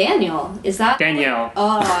 presumably. No, Daniel. Is that Danielle.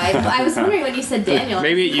 Oh, I was wondering when you said Daniel.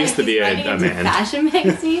 Maybe it used to be He's writing a into man. Fashion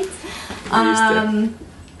magazines.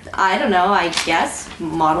 I don't know. I guess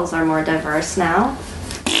models are more diverse now.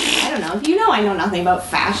 I don't know. You know, I know nothing about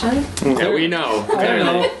fashion. Yeah, we know.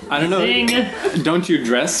 I don't know. Ding. Don't you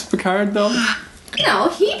dress Picard though? No,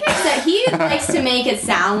 he picks it. He likes to make it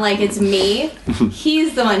sound like it's me.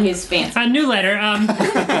 He's the one who's fancy. A new letter.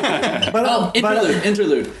 Oh,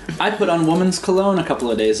 interlude. I put on woman's cologne a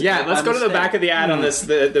couple of days ago. Yeah, let's by go to the mistake. back of the ad on this.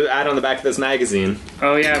 The ad on the back of this magazine.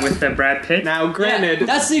 Oh, yeah, with the Brad Pitt. Now, Yeah, granted,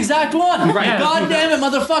 that's the exact one. Right. God damn it,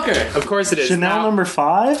 motherfucker. of course it is. Chanel Now, number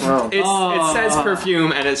 5. Oh. It says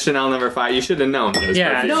perfume and it's Chanel number 5. You should have known. That it was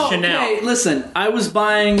Yeah. perfume. No, Chanel. okay, listen. I was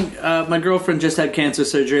buying. My girlfriend just had cancer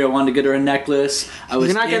surgery. I wanted to get her a necklace. I was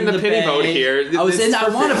You're not getting in the pity Bay. vote here. I was This in. is I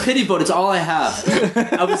want a pity vote. It's all I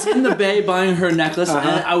have. I was in the Bay buying her necklace,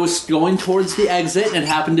 and I was going towards the exit, and it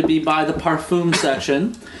happened to be by the parfum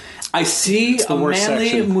section. I see a worst manly,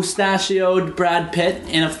 section. mustachioed Brad Pitt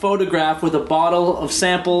in a photograph with a bottle of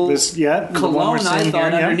sample The one we're cologne. I seeing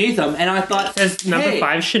thought here, yeah. underneath him, and I thought, Says number hey,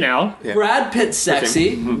 5, Chanel. Brad Pitt's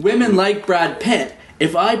sexy. Women like Brad Pitt.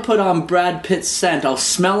 If I put on Brad Pitt's scent, I'll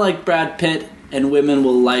smell like Brad Pitt, and women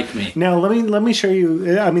will like me. Now let me show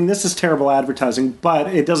you. I mean, this is terrible advertising, but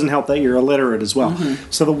it doesn't help that you're illiterate as well.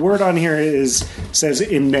 So the word on here says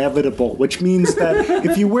inevitable, which means that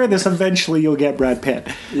if you wear this, eventually you'll get Brad Pitt.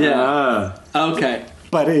 Yeah. Okay.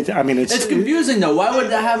 But It's confusing though. Why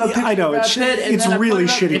would I have a picture I know, of Brad it's- Pitt? And it's then I really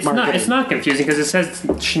put it up? shitty. Marketing. It's not confusing because it says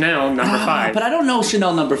Chanel number 5. But I don't know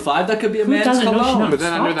Chanel number 5. That could be a Who man's doesn't know cologne. Chanel? But then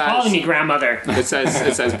Stop under that- calling me grandmother. It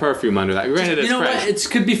says perfume under that. Granted, it's You know French. what? It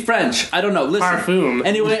could be French. I don't know. Listen. Parfum.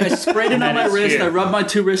 Anyway, I sprayed it on That my is wrist. cute. I rubbed my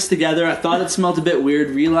two wrists together. I thought it smelled a bit weird.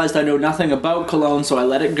 Realized I know nothing about cologne, so I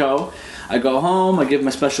let it go. I go home, I give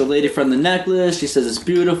my special lady friend the necklace. She says it's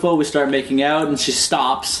beautiful. We start making out, and she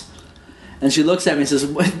stops. And she looks at me and says,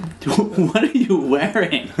 what are you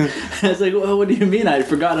wearing? And I was like, well, what do you mean? I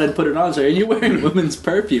forgot I'd put it on. So, are you wearing women's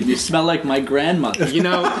perfume? You smell like my grandmother. You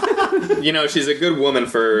know, she's a good woman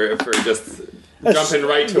for just jumping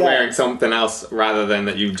right to wearing something else rather than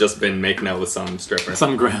that you've just been making out with some stripper.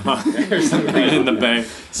 Some grandma Or something. in the bank.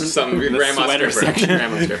 Some the grandma sweater stripper. section.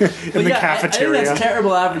 Grandma stripper. In the I cafeteria. think that's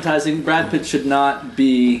terrible advertising. Brad Pitt should not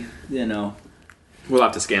be, you know. We'll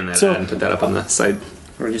have to scan that So- ad and put that up on the site.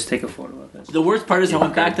 Or just take a photo of it. The worst part is I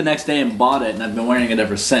went back the next day and bought it, and I've been wearing it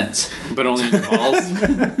ever since. But only in your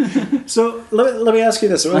balls. So let me ask you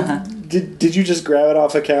this: did you just grab it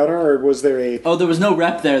off a counter, or was there a? Oh, there was no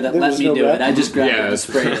rep there that There let was me no do rep? it. I just grabbed it Yeah, and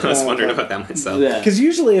sprayed I it. was wondering about that myself. Yeah. Because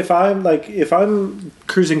usually, if I'm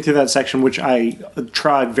cruising through that section, which I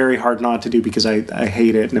try very hard not to do because I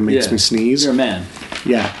hate it and it makes Yeah. me sneeze. You're a man.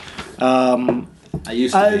 Yeah, I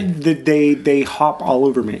used to be. they hop all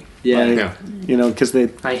over me. Yeah. Like, Yeah. you know, because they.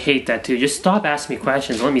 I hate that too. Just stop asking me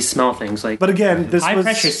questions. Let me smell things. Like But again, this high was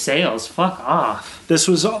pressure sales. Fuck off. this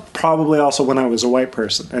was probably also when I was a white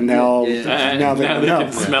person, and now Yeah. now they now they no.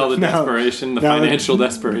 can smell the No. desperation, the Now they- financial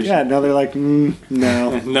desperation. Yeah, now they're like, no,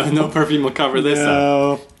 No perfume will cover this up.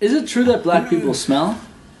 no, Is it true that black people smell?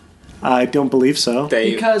 I don't believe so.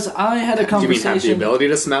 They, Because I had a do you mean have the conversation. ability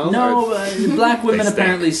to smell? No, or- black women stink.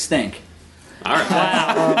 apparently stink. All right.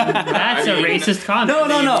 That's I a mean, racist comment.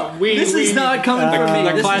 No. This is not coming from me. The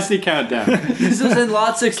This is, classy countdown. this is in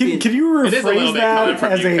lot 16. Can you It is a little rephrase bit coming that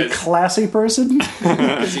from as you, a 'cause- classy person?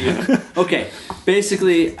 Okay,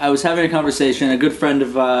 basically, I was having a conversation. A good friend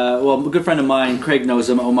of, a good friend of mine, Craig knows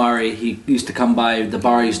him, Omari. He used to come by the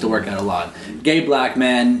bar I used to work at a lot. Gay black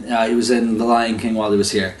man. He was in The Lion King while he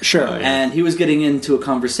was here. Sure. Oh, yeah. And he was getting into a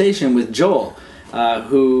conversation with Joel,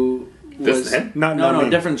 who This was him? Not no, me.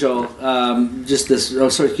 different Joel. Just this. Oh,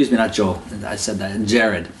 sorry, excuse me, not Joel. I said that.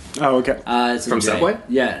 Jared. Oh, okay. It's a From J. Subway?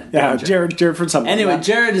 Yeah. Yeah, Jared. Jared from Subway. Anyway, Yeah.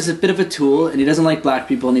 Jared is a bit of a tool, and he doesn't like black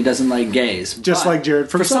people, and he doesn't like gays. Just But like Jared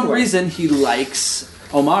from for some Subway. reason, he likes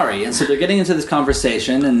Omari, and so they're getting into this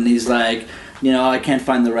conversation, and he's like, you know, I can't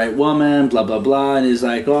find the right woman, blah blah blah, and he's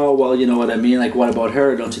like, oh well, you know what I mean? Like, what about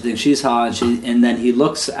her? Don't you think she's hot? And then he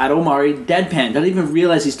looks at Omari, deadpan, doesn't even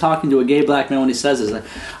realize he's talking to a gay black man when he says this. Like,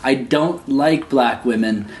 I don't like black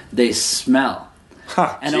women; they smell.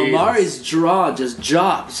 Ha, And Jesus. Omari's jaw just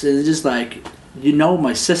drops. And it's just like, you know,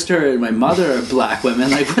 my sister and my mother are black women.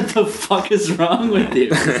 Like, what the fuck is wrong with you?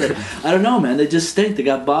 It's like, I don't know, man. They just stink. They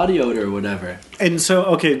got body odor or whatever. And so,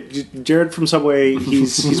 okay, Jared from Subway,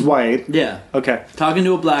 he's white. Yeah. Okay, Talking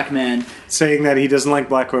to a black man saying that he doesn't like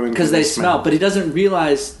black women because they smell. But he doesn't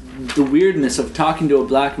realize the weirdness of talking to a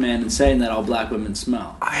black man and saying that all black women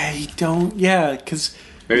smell. I don't. Yeah, because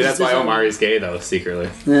Maybe that's why This is- Omari's gay, though, secretly.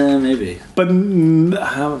 Maybe.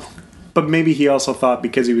 but maybe he also thought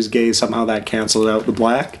because he was gay somehow that canceled out the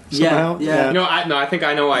black. Somehow. Yeah. I think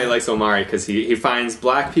I know why he likes Omari, because he finds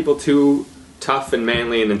black people too tough and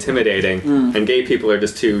manly and intimidating, and gay people are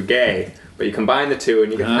just too gay. But you combine the two,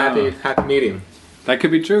 and you get happy medium. That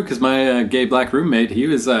could be true because my gay black roommate, he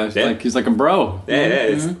was he's like a bro, Yeah, it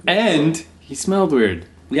is. and he smelled weird.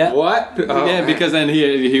 Yeah. What? Oh, Yeah, man. because then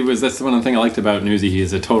he was. That's one of the things I liked about Newsy. He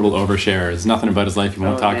is a total oversharer. There's nothing about his life he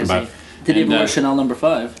won't Oh, talk is about. he? Did he And, ever wear Chanel number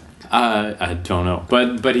 5? I don't know,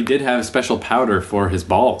 but he did have special powder for his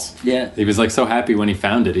balls. Yeah. He was like so happy when he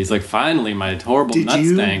found it. He's like, finally, my horrible nut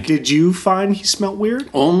stank. Did you find he smelled weird?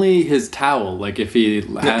 Only his towel. Like if he had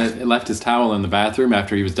left his towel in the bathroom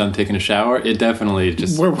after he was done taking a shower, it definitely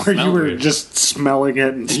just Where you smelled were weird. just smelling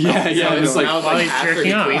it and smelling yeah. It was like Smells while he's after jerking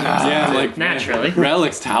he off. cleans yeah, like Naturally.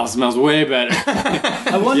 Relic's towel smells way better.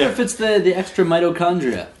 I wonder if it's the extra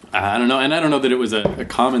mitochondria. I don't know, and I don't know that it was a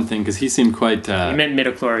common thing because he seemed quite I meant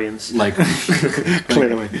midichlorians. like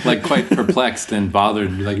clearly. like quite perplexed and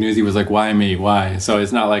bothered. Like Newsy was like, "Why me? Why?" So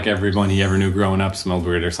it's not like everyone he ever knew growing up smelled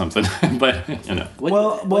weird or something. But you know,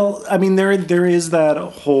 Well, I mean, there is that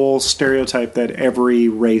whole stereotype that every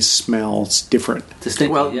race smells different.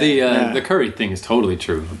 Distinctly, well, yeah. the curry thing is totally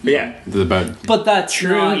true. Yeah. It's about But that's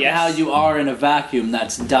True, not yes. how you are in a vacuum.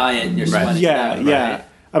 That's diet and you're Right. sweating. Yeah, out, yeah. right?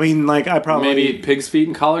 I mean, like I probably maybe pig's feet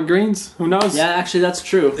and collard greens. Who knows? Yeah, actually, that's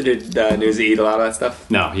true. Did Newsy eat a lot of that stuff?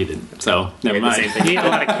 No, he didn't. So never Ate the same mind. thing. He ate a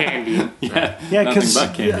lot of candy. Yeah, Yeah, nothing 'cause-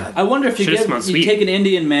 but candy. I wonder if you Should've smelled you sweet. take an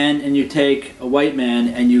Indian man and you take a white man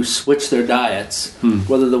and you switch their diets,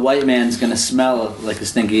 whether the white man's going to smell like a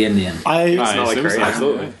stinky Indian. I Smell like assume curry, so.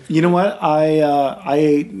 absolutely. you know what I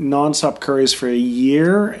ate nonstop curries for a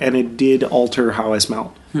year and it did alter how I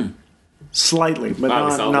smelled slightly, but Wow, we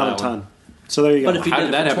not solved not a that ton. one. So there you go. But if you How did did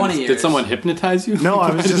it that for happen? 20 years. Did someone hypnotize you? No,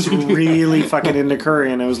 I was just really fucking into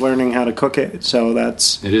curry, and I was learning how to cook it. So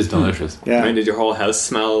that's It is delicious. yeah. I mean, did your whole house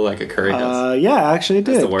smell like a curry house? Yeah, actually, it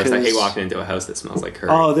did. That's the worst. I hate 'cause- walking into a house that smells like curry.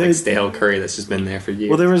 Oh, like stale curry that's just been there for years.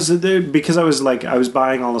 Well, because I was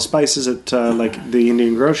buying all the spices at like the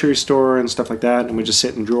Indian grocery store and stuff like that, and we just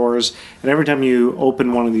sit in drawers. And every time you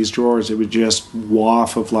open one of these drawers, it would just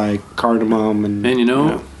waft of like cardamom and.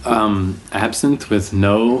 And absinthe with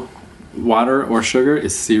no water or sugar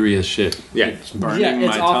is serious shit. yeah. It's burning Yeah,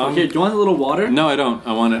 it's my awful. tongue. Here, do you want a little water? No, I don't.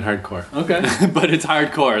 I want it hardcore. Okay. But it's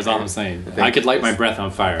hardcore is all I'm saying. I could light my breath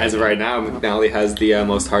on fire. As of right now, McNally has the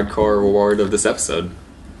most hardcore reward of this episode.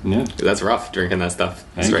 Yeah. That's rough, drinking that stuff.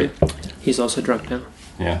 That's Thank right. He's also drunk now.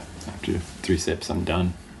 Yeah. After 3 sips, I'm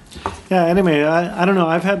done. Yeah. Anyway, I don't know.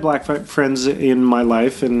 I've had black friends in my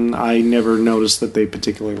life, and I never noticed that they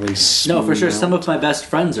particularly. No, for sure. smelled. Some of my best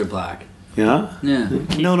friends are black. Yeah. Yeah.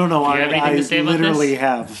 No. you have anything I to say about literally this?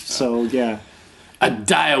 have. So yeah. A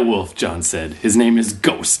direwolf, John said. His name is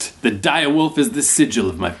Ghost. The direwolf is the sigil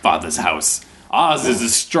of my father's house. Ours is a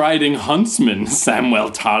striding huntsman, Samuel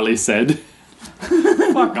Tarley said.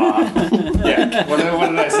 Fuck off. Yeah. What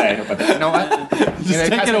did I say about that? You know what? Just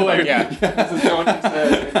take it away. Yeah. This is going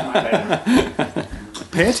into my head.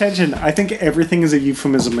 Pay attention. I think everything is a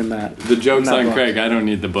euphemism in that. The joke's In that on book. Craig. I don't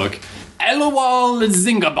need the book. Elwal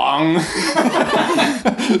Zingabong.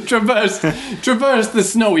 traverse the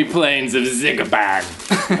snowy plains of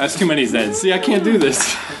Zigabang. That's too many Z's. See, I can't do this.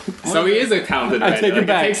 So he is a talented writer. take it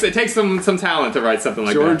back. It takes some talent to write something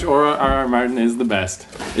like George that. R.R. Martin is the best.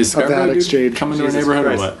 Is Of that Scarborough dude exchange. coming to our Jesus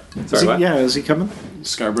neighborhood Christ. or what? Sorry, what? Yeah, is he coming?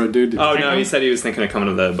 Scarborough dude. Oh no, he said he was thinking of coming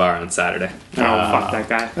to the bar on Saturday. Fuck that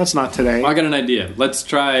guy. That's not today. I got an idea. Let's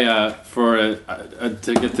try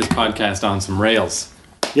to get this podcast on some rails.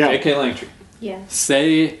 Yeah. J.K. Langtree. Yes.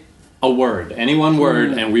 Say a word, any one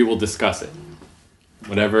word, and we will discuss it.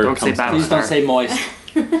 Whatever Don't say comes to Battlestar. Please don't say moist.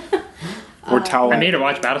 Or towel. I made her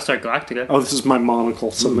watch Battlestar Galactica. Oh, this is my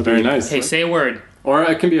monocle. Something Very nice. Hey, say a word. Or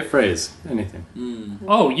it can be a phrase. Anything.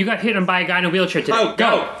 Oh, you got hit by a guy in a wheelchair today. Oh,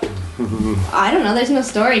 go! I don't know. There's no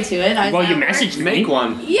story to it. I was Well, you at work. messaged me. Make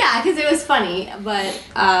one. Yeah, because it was funny, but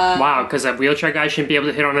Wow, because a wheelchair guy shouldn't be able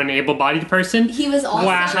to hit on an able-bodied person? he was also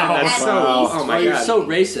Wow. at That's least. Oh my You're god. so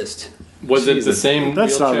racist. Was it the same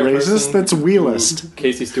That's not wheelchair racist. person That's wheelist.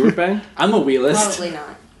 Casey Stewart bang? I'm a wheelist. Probably not.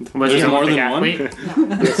 Was There's he an more Olympic than one?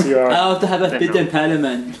 athlete? Yes, you are. I have to have a bit in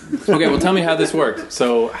parliament. Okay, well tell me how this worked.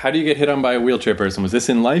 So how do you get hit on by a wheelchair person? Was this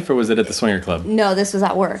in life or was it at the swinger club? No, this was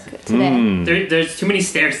at work today. There's too many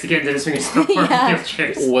stairs to get into this swing for Yeah.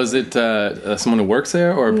 wheelchairs. Was it someone who works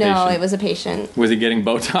there or a patient? No, it was a patient. Was he getting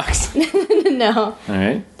Botox? No.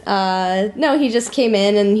 Alright. No, he just came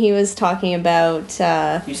in and he was talking about.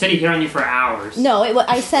 You said he hit on you for hours. No,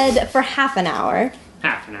 I said for half an hour.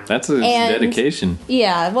 Half an hour. That's a And- dedication.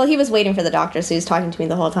 Yeah, well, he was waiting for the doctor, so he was talking to me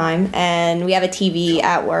the whole time. And we have a TV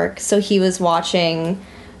at work, so he was watching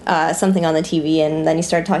something on the TV, and then he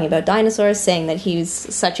started talking about dinosaurs, saying that he's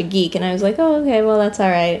such a geek. And I was like, oh, okay, well, that's all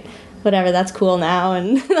right. Whatever, that's cool now.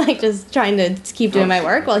 And like just trying to keep doing my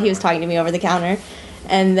work while he was talking to me over the counter.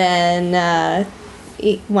 And then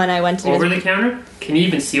when I went to do Over his- the counter? Can you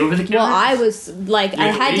even see over the counter? well, I was like, I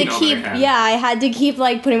You're had to leaning over keep, the counter. yeah, I had to keep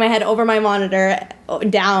like putting my head over my monitor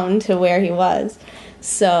down to where he was.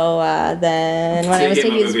 So then when So I you was gave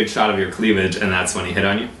him taking a his, good shot of your cleavage, and that's when he hit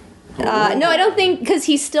on you. no, I don't think because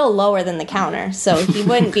he's still lower than the counter, so he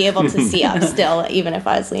wouldn't be able to see us still, even if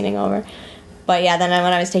I was leaning over. But yeah, then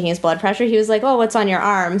when I was taking his blood pressure, he was like, "Oh, what's on your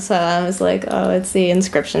arm?" So I was like, "Oh, it's the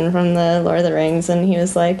inscription from the Lord of the Rings." And he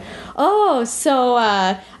was like, "Oh, so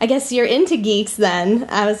I guess you're into geeks then."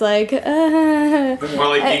 I was like, More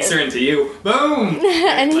like geeks are into you. Boom!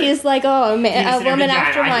 and he's like, "Oh, a Geeks in woman vagina,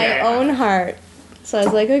 after I my get it. own heart." So I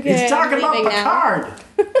was like, "Okay, He's talking I'm about leaving now." Picard.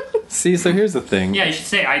 See, so here's the thing. Yeah, you should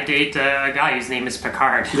say I date a guy whose name is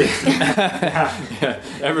Picard.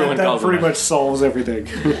 Everyone That calls him pretty that. much solves everything.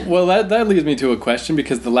 Well, that leads me to a question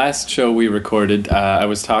because the last show we recorded, I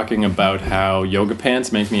was talking about how yoga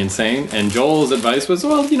pants make me insane, and Joel's advice was,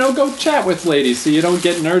 well, go chat with ladies so you don't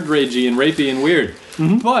get nerd ragey and rapey and weird.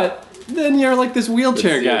 But then you're like this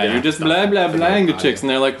wheelchair It's guy. yoga You're just stuff. blah blah blahing to chicks, and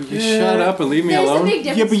they're like, "Will you shut up and leave me There's a alone?" big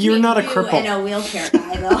difference Yeah, but you're between not a you cripple. and a wheelchair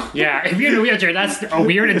guy, though. Yeah, if you're in a wheelchair, that's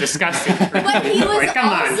weird and disgusting. But he was Like, come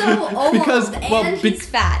on. also old, Because, well, and he's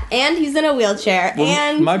fat, and he's in a wheelchair, Well,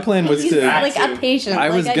 and my plan was he's to- like a patient. I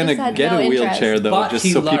was like, gonna just had get no a interest. wheelchair though, But just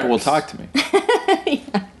he so people will larps. talk to me.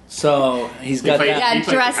 So he's got He that. Yeah, He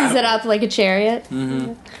played dresses it up like a chariot.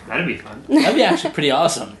 That'd be fun. That'd be actually pretty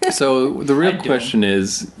awesome. So the real I'd do question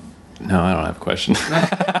is, no, I don't have a question.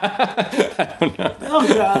 Oh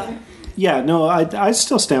god. Yeah, no, I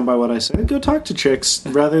still stand by what I said. Go talk to chicks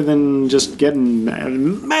rather than just getting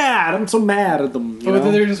mad. I'm so mad at them. You But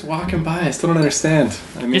know? they're just walking by. I still don't understand.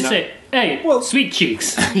 I mean, Just say, hey, sweet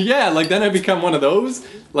cheeks. yeah, like then I become one of those.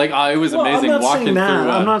 Like, it was Well, amazing I'm not walking saying that. through.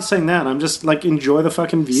 I'm not saying that. I'm just like enjoy the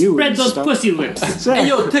fucking view. Spread and those stuff. pussy lips. Exactly. Hey,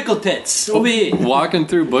 yo, tickle tits. Over here. Walking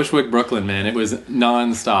through Bushwick, Brooklyn, man, it was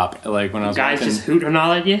non-stop. Like when I was Guys walking. just hooting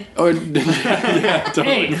all at you. Oh, yeah,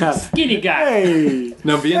 totally. Hey, skinny guy. Hey,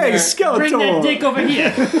 No, being hey, there. Skeletor. Bring that dick over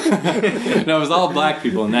here. No, it was all black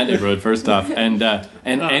people in that neighborhood. First off, and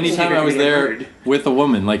anytime you're I was being there rude. with a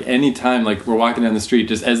woman, like anytime, like we're walking down the street,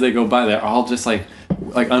 just as they go by, they're all just like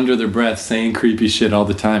under their breath saying creepy shit all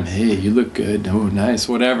the time. Hey, you look good. Oh, nice.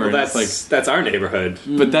 Whatever. Well, And it's that's our neighborhood.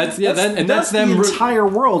 but that's That's them. the entire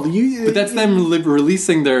world. But that's them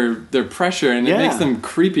releasing their pressure, and it Yeah. makes them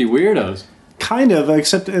creepy weirdos. Kind of,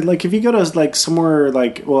 except like if you go to like somewhere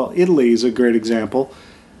like, well, Italy is a great example.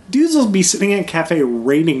 Dudes will be sitting at a cafe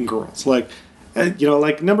rating girls, like,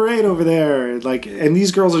 like number 8 over there, like, and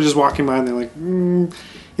these girls are just walking by and they're like,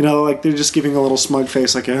 like they're just giving a little smug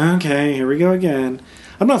face, like, okay, here we go again.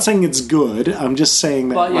 I'm not saying it's good. I'm just saying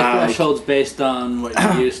that. But your like, threshold's based on what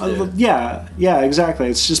you're used to. yeah, exactly.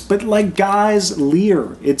 It's just, but like guys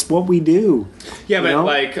leer. It's what we do. Yeah, but You know?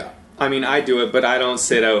 like, I mean, I do it, but I don't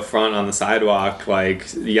sit out front on the sidewalk, like,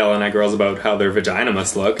 yelling at girls about how their vagina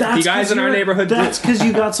must look. You guys 'cause in our you're- neighborhood That's because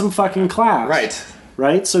you got some fucking class.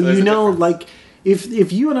 Right? So There's you a know, difference. like,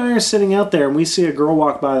 if you and I are sitting out there and we see a girl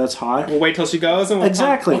walk by that's hot, We'll wait till she goes and we'll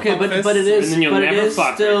Exactly. pump Okay, fists. but it is, And then you'll but it never is fuck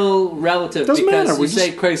her. still relative Doesn't because matter, we you say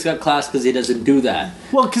just- Craig's got class because he doesn't do that.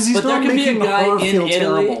 well, because he's But there not can be a making guy her in feel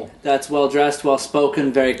Italy terrible. that's well dressed, well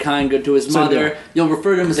spoken, very kind, good to his So, mother. yeah. You'll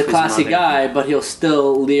refer to him as a classy mother. guy, but he'll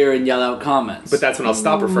still leer and yell out comments. But that's when I'll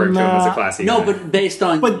stop referring to him as a Nah. classy no, guy. but based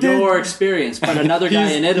on But there- your experience. But another guy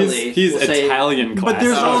in Italy, He's will say, Italian class. But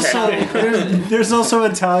there's Oh, okay. also there's also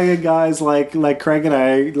Italian guys like Craig and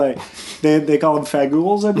I, like they call them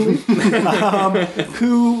fagools, I believe,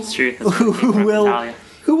 who true.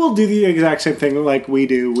 who will do the exact same thing like we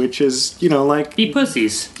do, which is like Be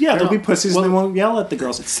pussies. yeah, they'll be pussies well- and they won't yell at the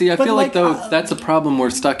girls. See, I But, feel like though uh, that's a problem we're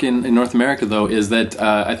stuck in North America though. Is that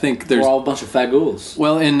I think there's we're all a bunch of fagools.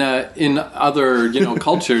 well in other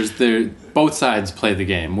cultures both sides play the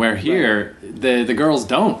game. Where here the girls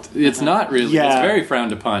don't. It's not really. Yeah. It's very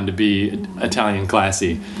frowned upon to be Italian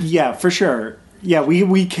classy. Yeah, for sure. Yeah,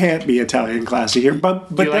 we can't be Italian classy here,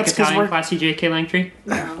 but Do you like that's because Italian we're classy, J.K. Langtree?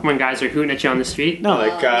 When guys are hooting at you on the street? no.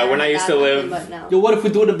 Like, when I used to live... Yo, what if we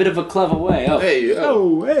do it a bit of a clever way? Oh, Hey,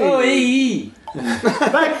 Oh, hey, oh, hey.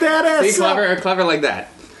 back that ass See, up. clever like that.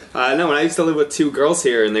 No, when I used to live with 2 girls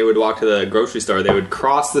here and they would walk to the grocery store, they would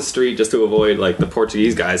cross the street just to avoid, like, the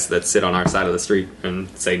Portuguese guys that sit on our side of the street and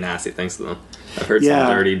say nasty things to them. I've heard Yeah.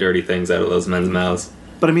 some dirty things out of those men's mouths.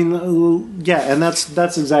 But I mean, yeah, and that's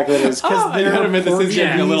exactly what it is. Because I gotta admit, this is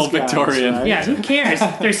getting a little Victorian. Right? Yeah, who cares?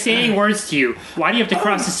 They're saying words to you. Why do you have to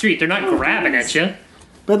cross the street? They're not grabbing at you.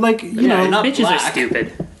 But like you know, not Bitches are black.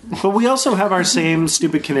 stupid. but we also have our same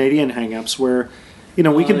stupid Canadian hangups where,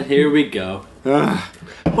 we can. Here we go.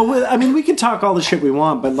 But we can talk all the shit we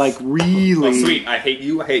want, but like really, Oh, sweet. I hate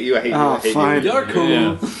you, I hate you, I hate you, Oh, I hate fine. you. You're cool.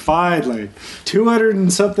 Yeah. finally, 200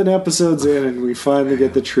 and something episodes in, and we finally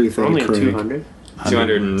get the truth out Only of at Craig. 200.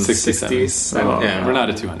 267. Yeah. We're not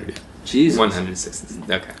at 200 yet. Jesus.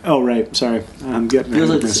 160. Okay. Oh right, sorry, I'm getting Feels ahead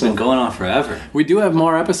like of this has been myself. going on forever. We do have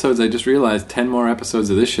more episodes. I just realized 10 more episodes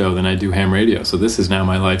of this show than I do ham radio. So this is now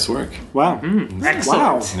my life's work. Wow, Excellent.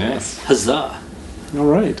 wow, Yes. Huzzah. all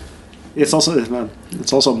right. It's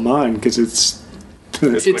also mine because it's.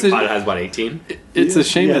 This It's Squid a- Pod has, what, 18? It's a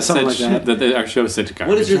shame Yeah, that something such like that. that our show is such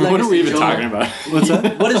garbage. What is your What are we even legacy, talking Joel? about? What's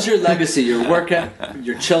that? What is your legacy? Your work,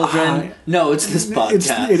 your children? No, it's this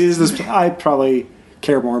podcast. It is this. I probably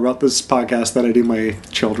care more about this podcast than I do my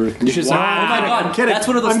children. You should start, Oh my god, I'm kidding. that's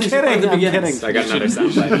one of those I'm things you put at kidding. the I'm beginning. kidding. I got another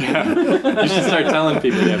soundbite. you should start telling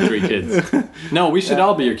people you have 3 kids. No, we should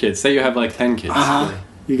all be your kids. Say you have like 10 kids.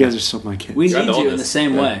 You guys are still my kids. We You're need the you in oldest. the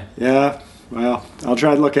same way. Yeah. Well, I'll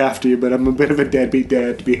try to look after you, but I'm a bit of a deadbeat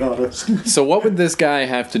dad, to be honest. So what would this guy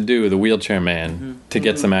have to do, the wheelchair man, to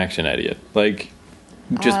get some action out of you? Like,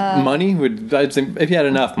 just money? I'd say if you had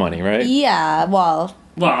enough money, right? Yeah, well,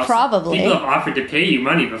 probably. People have offered to pay you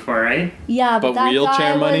money before, right? Yeah, But but that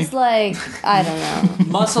wheelchair guy money? was like, I don't know.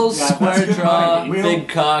 Muscles, square jaw, big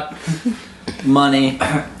cock, money.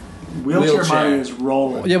 Wheelchair. money is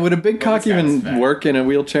rolling. Yeah, would a big cock even work in a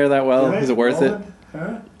wheelchair that well? Is it worth it?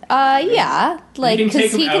 Yeah, like can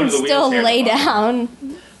take because he him out can of the still wheelchair lay to walk. down.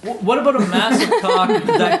 What about a massive cock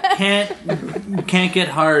that can't get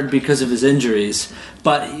hard because of his injuries,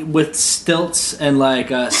 but with stilts and like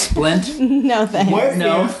a splint? No thanks. What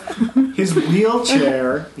No. if his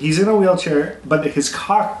wheelchair, he's in a wheelchair, but his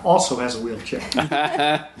cock also has a wheelchair?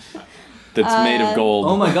 That's made of gold.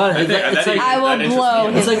 Oh my god! It's like I will blow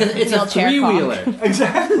it's his like it's a wheelchair three-wheeler.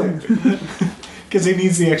 Exactly. Because he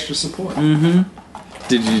needs the extra support.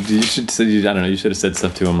 Did you should say I don't know, you should have said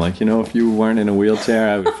stuff to him like, if you weren't in a wheelchair,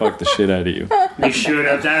 I would fuck the shit out of you. You should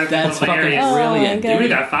have. That's fucking hilarious. Oh, brilliant. my You would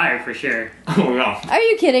God. have got fired for sure. Oh no. Are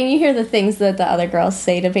you kidding? You hear the things that the other girls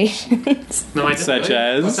say to patients. No, I Such What's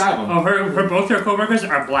as that one? Oh, both her coworkers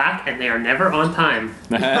are black and they are never on time.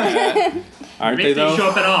 aren't they If they show though?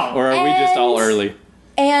 up at all. Or are we just all And- early?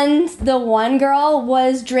 And the one girl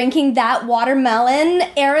was drinking that watermelon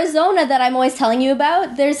Arizona that I'm always telling you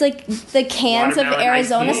about. There's like the cans of Watermelon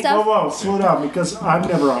Arizona iced tea? stuff. Whoa, slow down, because I'm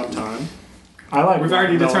never on time. I like. We've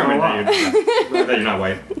already watermelon determined a lot. that you're not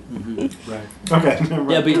white. Right. Okay. Never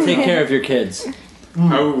mind. Yeah, but you take care of your kids.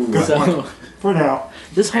 Oh, So For now.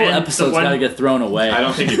 this whole And the episode's one- got to get thrown away. I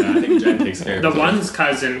don't think you do. I think Jen takes care of The it. one's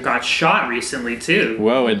cousin got shot recently too.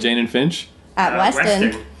 Whoa, at Jane and Finch? At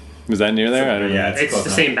Weston. Was that near there? I don't know. Yeah, It's close the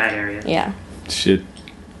enough. same bad area. Yeah. Shit.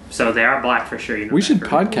 So they are black for sure. You know We that should for-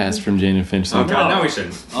 podcast from Jane and Finch Oh sometime. god, no, we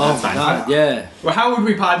shouldn't. Oh That's my fine. god, yeah. Well, how would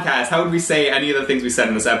we podcast? How would we say any of the things we said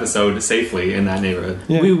in this episode safely in that neighborhood?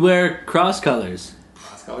 Yeah. We wear cross colors.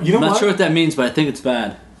 You know I'm not what? sure what that means, but I think it's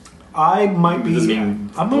bad. I might be. Does it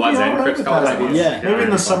mean I might Bloods be and alright Crips with colors? that idea. Yeah. Maybe in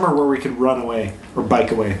the summer where we could run away or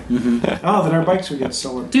bike away. Oh, then our bikes would get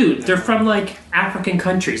stolen. Dude, they're from like African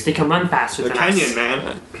countries. They can run faster They're than us. Kenyan,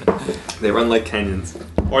 man. They run like Kenyans.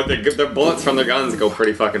 Or their bullets from their guns go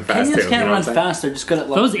pretty fucking fast Kenyans too. can't you know run what I'm saying? fast. They're just good at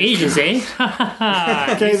like, Those Asians, eh?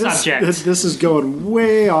 Okay, Subject. this is going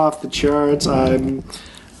way off the charts. I'm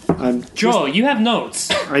Joel, you have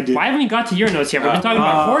notes. I do. Why haven't we got to your notes yet? We've been talking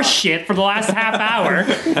about horse shit for the last half hour.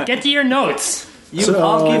 Get to your notes. You So-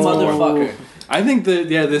 honky motherfucker. I think that,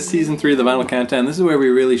 this season 3 of the Vinyl Countdown, this is where we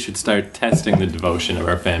really should start testing the devotion of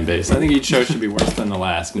our fan base. I think each show should be worse than the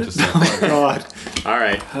last. And just God. All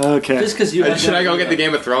right. Okay. Just because you Should I go get the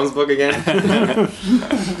Game of Thrones book again?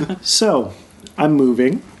 So, I'm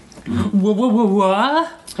moving. What?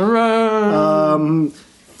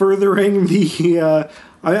 Furthering the.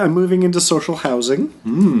 I'm moving into social housing.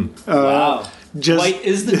 wow. Just White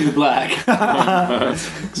is the new black.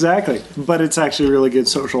 exactly, but it's actually really good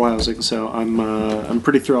social housing. So I'm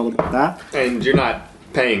pretty thrilled about that. And you're not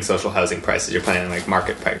paying social housing prices. You're paying like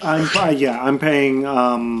market price. I'm paying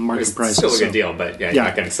market It's prices. still a good so- deal, but yeah, Yeah. you're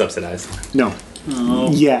not getting subsidized. No,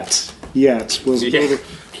 yet.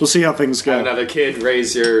 We'll see how things go. Have another kid,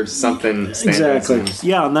 raise your something standards. Exactly. and-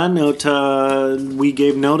 Yeah. On that note, we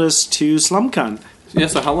gave notice to SlumCon. Yeah,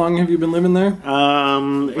 so how long have you been living there? Less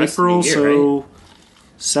than a April, year, so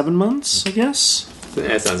 7 months, I guess. Yeah,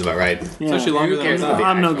 that sounds about right. It's Yeah. actually longer Who than I cares thought. about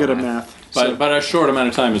I'm no actual good at math. math. But a short amount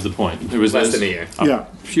of time is the point. It was Less than a year. Yeah,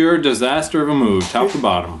 pure disaster of a move, top to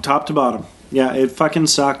bottom. top to bottom. Yeah, it fucking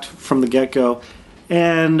sucked from the get go.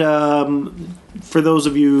 And for those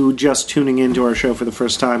of you just tuning into our show for the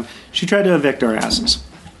first time, she tried to evict our asses.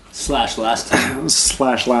 / last time.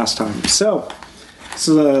 / last time. So, this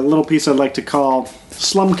is a little piece I'd like to call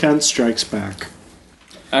Slum Cunt Strikes Back.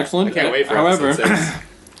 Excellent. I can't wait for However, episode 6.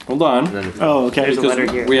 hold on. And then- Oh, okay. There's a Because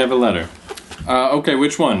letter here. we have a letter. Okay,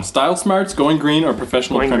 which one? Style Smarts, Going Green, or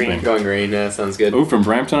Professional Going Pimping? Green. Going green, yeah, sounds good. Oh, from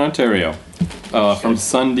Brampton, Ontario. From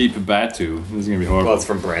Sundeep Batu. This is going to be horrible. Well, it's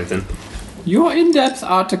from Branton. Your in-depth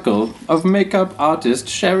article of makeup artist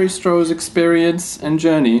Sherry Stroh's experience and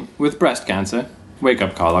journey with breast cancer, Wake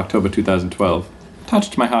Up Call, October 2012,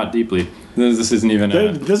 touched my heart deeply. This isn't even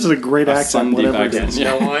a This is a great accent, Sundeep whatever it accent. is.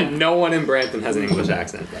 Yeah. No one in Branton has an English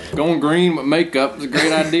accent. Going green with makeup is a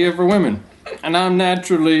great idea for women. And I'm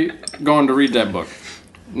naturally going to read that book.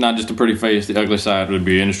 Not just a pretty face, The Ugly Side of the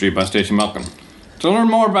Beauty Industry by Stacey Malcolm. To learn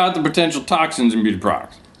more about the potential toxins in beauty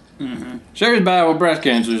products. Sherry's battle with breast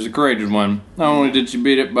cancer is a courageous one. Not only did she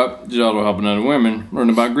beat it, but she's also helping other women learn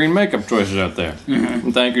about green makeup choices out there.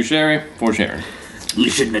 And thank you, Sherry, for sharing. You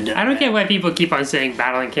shouldn't have done I don't get why people keep on saying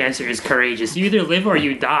battling cancer is courageous. You either live or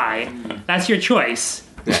you die. That's your choice.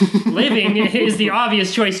 Living is the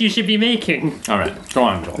obvious choice you should be making. All right, go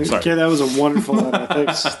on, Joel. Sorry. Okay, that was a wonderful letter.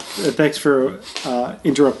 Thanks for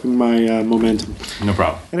interrupting my momentum. No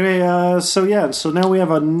problem. Anyway, so now we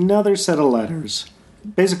have another set of letters.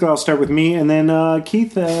 Basically, I'll start with me, and then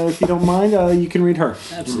Keith, if you don't mind, you can read her.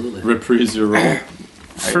 Absolutely. Reprise your role.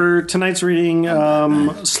 For tonight's reading,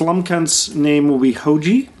 Slumcunt's name will be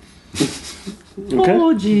Hoji. Okay?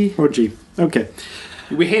 Oh, gee. Hoji. Okay.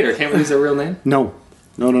 We hate her. Can't we use her real name? No.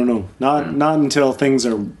 No. Not until things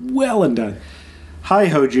are well and done. Hi,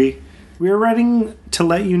 Hoji. We are writing to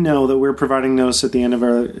let you know that we're providing notice at the end of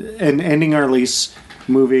ending our lease,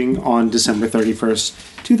 moving on December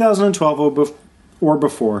 31st, 2012 or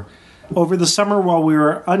before. Over the summer, while we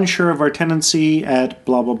were unsure of our tenancy at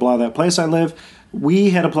blah blah blah, that place I live, we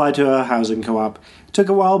had applied to a housing co-op. It took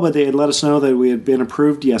a while, but they had let us know that we had been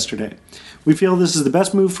approved yesterday. We feel this is the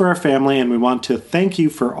best move for our family, and we want to thank you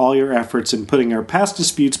for all your efforts in putting our past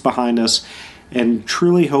disputes behind us, and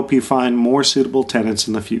truly hope you find more suitable tenants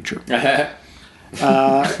in the future.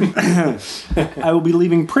 I will be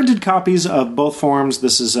leaving printed copies of both forms.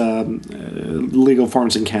 This is legal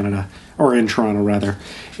forms in Canada, or in Toronto rather,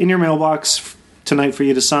 in your mailbox tonight for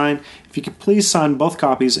you to sign. If you could please sign both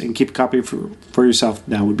copies and keep a copy for yourself,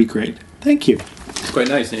 that would be great. Thank you. It's quite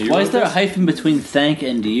nice. Why is there a hyphen between thank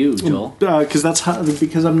and you, Joel? Because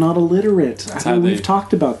I'm not illiterate. We've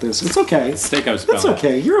talked about this. It's okay. Steakhouse spelling. That's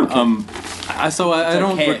okay. You're okay. I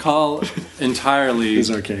don't recall entirely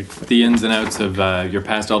It's okay. the ins and outs of your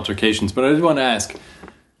past altercations, but I did want to ask,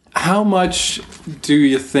 how much do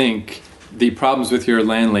you think the problems with your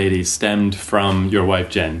landlady stemmed from your wife,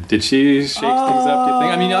 Jen? Did she shake things up, do you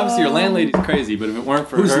think? I mean, obviously your landlady's crazy, but if it weren't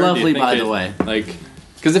for Who's her... lovely, by the way. Like...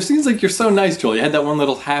 Because it seems like you're so nice, Joel. You had that one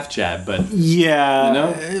little half jab, but... Yeah. You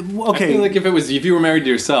know? Okay. I feel like if you were married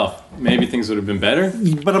to yourself, maybe things would have been better.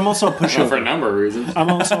 But I'm also a pushover. For a number of reasons.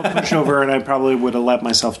 I'm also a pushover, and I probably would have let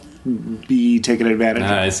myself be taken advantage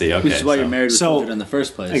of. I see, okay. Which is why you're married with So- children in the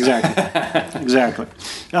first place. Exactly. Exactly.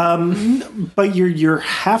 But you're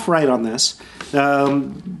half right on this.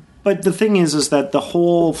 But the thing is that the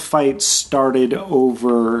whole fight started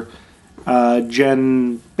over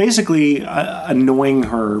Jen basically annoying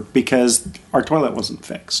her because our toilet wasn't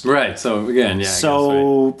fixed. Right, so again, yeah.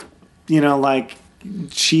 So,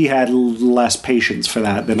 she had less patience for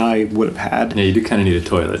that than I would have had. Yeah, you do kind of need a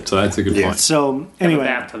toilet, so that's a good point. So, Have a anyway.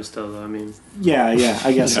 bathtub still, though. I mean, Yeah,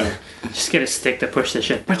 I guess so. just get a stick to push the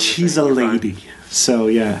shit down. But the she's thing, a you're fine. lady. So,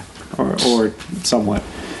 yeah. Or somewhat.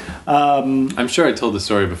 I'm sure I told the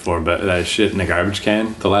story before, but that shit in the garbage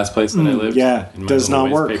can, the last place that I lived. yeah, in my does little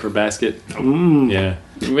not work. paper basket. Yeah.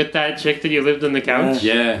 With that chick that you lived on the couch?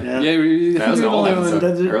 Yeah. Yeah. That was an old episode.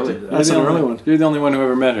 That's Early. That's an early one. You're the only one who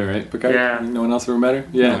ever met her, right? Picard? Yeah. No one else ever met her?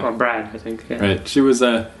 Yeah. Or Brad, I think. Yeah. Right. She was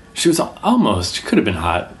almost, she could have been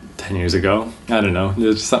hot 10 years ago. I don't know.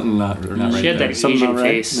 There's something not right She had there. that Something Asian not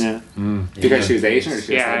right? face. Yeah. Because she was Asian or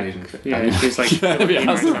she was Yeah, Asian? yeah, she's like That'd be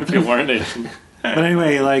Filipino or awesome if something. you weren't Asian. But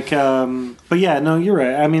anyway, but yeah, no, you're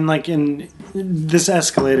right. I mean, this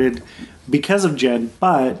escalated because of Jen,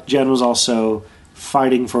 but Jen was also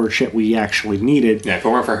fighting for shit we actually needed. Yeah, if it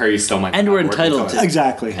weren't for her, you still might. And not we're work entitled until to.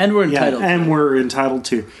 Exactly. And we're entitled Yeah, and to. we're entitled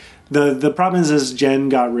to. The problem is Jen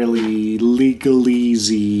got really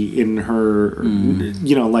legaleasy in her,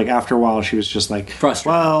 after a while she was just like,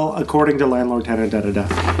 Frustrated. well, according to landlord tenant, da-da-da.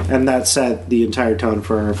 And that set the entire tone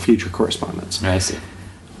for our future correspondence. I see.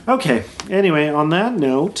 Okay, anyway, on that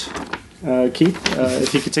note, Keith,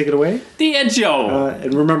 if you could take it away. Dear Joe.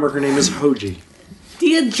 And remember, her name is Hoji.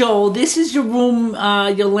 Dear Joel, this is your room,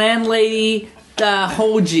 your landlady,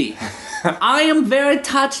 Hoji. I am very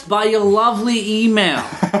touched by your lovely email.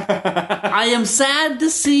 I am sad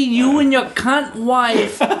to see you and your cunt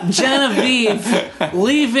wife, Genevieve,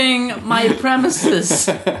 leaving my premises.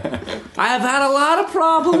 I have had a lot of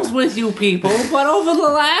problems with you people, but over the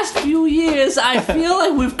last few years, I feel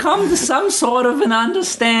like we've come to some sort of an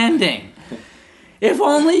understanding. If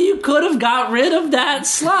only you could have got rid of that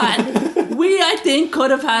slut, we, I think,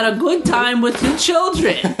 could have had a good time with your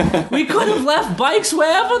children. We could have left bikes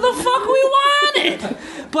wherever the fuck we wanted.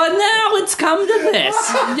 But now it's come to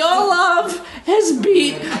this. Your love has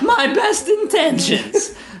beat my best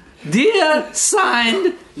intentions. Dear,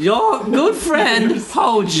 signed, your good friend,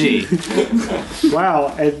 Hoji. Wow,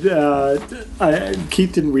 and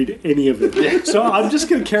Keith didn't read any of it. So I'm just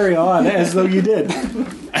going to carry on as though you did.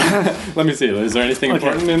 Let me see. Is there anything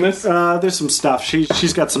important in this? There's some stuff.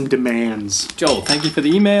 She's got some demands. Joel, thank you for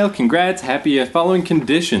the email. Congrats. Happy following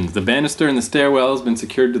conditions. The banister in the stairwell has been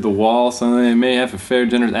secured to the wall, so they may have a fair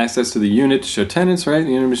generous access to the unit to show tenants, right?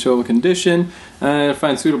 The unit will show a condition.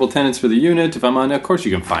 Find suitable tenants for the unit. If I'm on, of course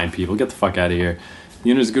you can find people. Get the fuck out of here. The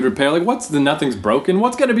unit is good repair. Like, nothing's broken?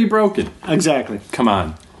 What's got to be broken? Exactly. Come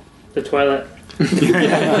on. The toilet.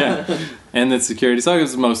 Yeah. And the security. So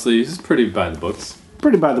it's pretty by the books.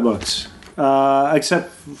 Pretty by the books. Except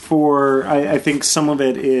for, I think some of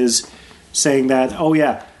it is saying that,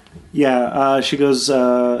 she goes,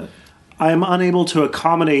 I am unable to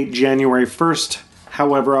accommodate January 1st.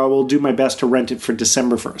 However, I will do my best to rent it for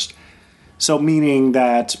December 1st. So meaning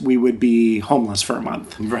that we would be homeless for a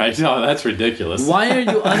month. Right. Oh, that's ridiculous. Why are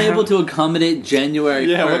you unable to accommodate January 1st?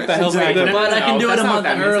 Yeah, what the hell's Exactly. that? But I can do it a month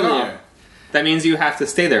earlier. That means you have to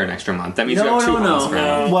stay there an extra month. That means you have 2 months.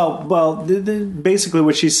 Well, basically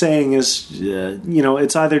what she's saying is,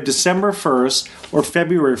 it's either December 1st or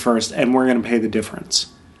February 1st, and we're going to pay the difference.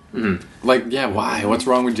 Like, yeah, why? What's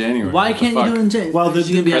wrong with January? Why What the can't you fuck? do it in January? Well,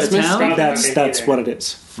 you gonna be out of Christmas town? stuff? That's what it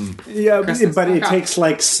is. Yeah, Christmas but it stuff. takes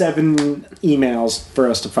like 7 emails for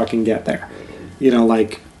us to fucking get there. She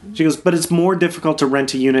goes, but it's more difficult to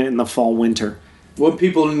rent a unit in the fall winter. When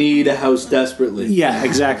people need a house desperately. Yeah,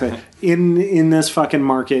 exactly. In this fucking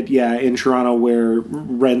market, in Toronto, where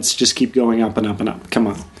rents just keep going up and up and up. Come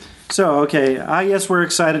on. So, okay, yes, we're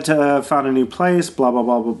excited to found a new place, blah, blah,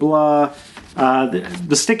 blah, blah, blah.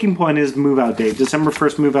 The sticking point is move-out date. December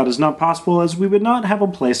 1st move-out is not possible as we would not have a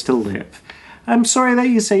place to live. I'm sorry that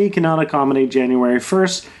you say you cannot accommodate January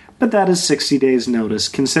 1st, but that is 60 days' notice.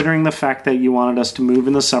 Considering the fact that you wanted us to move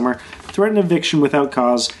in the summer, threaten eviction without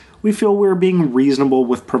cause, we feel we're being reasonable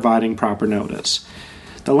with providing proper notice.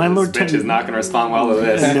 The landlord This bitch is not going to respond well to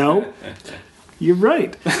this. No, you're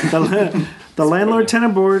right. The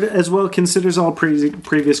landlord-tenant board as well considers all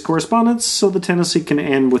previous correspondence, so the tenancy can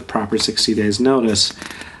end with proper 60 days notice.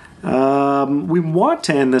 We want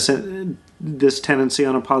to end this tenancy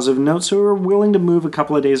on a positive note, so we're willing to move a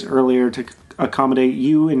couple of days earlier to accommodate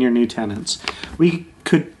you and your new tenants. We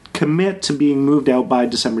could commit to being moved out by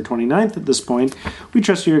December 29th at this point. We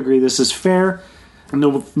trust you agree this is fair.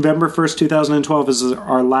 November 1st, 2012 is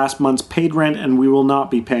our last month's paid rent, and we will not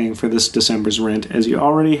be paying for this December's rent, as you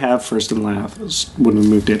already have first and last when we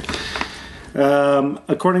moved in.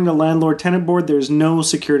 According to Landlord-Tenant Board, there's no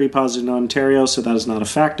security deposit in Ontario, so that is not a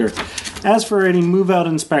factor. As for any move-out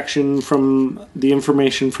inspection from the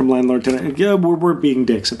information from Landlord-Tenant, we're being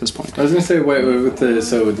dicks at this point. I was going to say, wait, with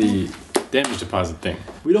the damage deposit thing.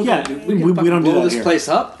 We don't. Yeah, we don't do blow that this here. place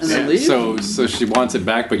up and then leave. So she wants it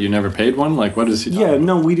back, but you never paid one? Like, what is she talking Yeah, about?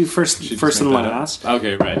 no, we do first She and just made that up? last.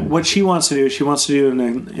 Okay, right. What she wants to do is she wants to do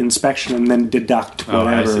an inspection and then deduct Oh,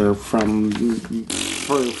 I whatever for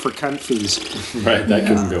cunt fees. Right, that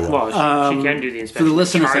couldn't go well. Well, she can do the For inspection. the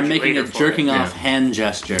listeners, charge I'm you making a later for jerking it. off hand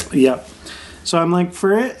gesture. Yep. So I'm like,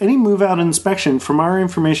 for any move-out inspection, from our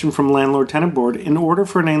information from Landlord-Tenant Board, in order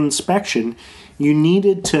for an inspection, you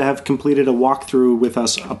needed to have completed a walkthrough with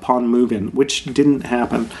us upon move-in, which didn't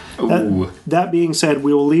happen. That being said,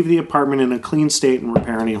 we will leave the apartment in a clean state and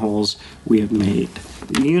repair any holes we have made.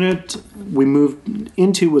 The unit we moved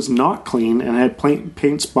into was not clean and had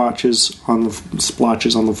paint splotches on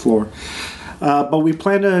the floor. But we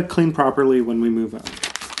plan to clean properly when we move out.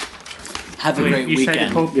 Have a great You said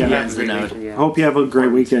weekend. hope you Yeah. have a great Note. weekend, yeah. Hope you have a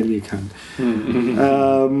great weekend, you cunt.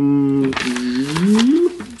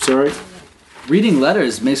 Sorry. Reading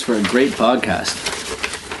letters makes for a great podcast.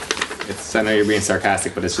 I know you're being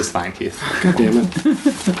sarcastic, but it's just fine, Keith. God damn it.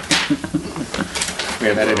 We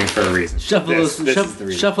have editing for a reason. Shuffle This those, is the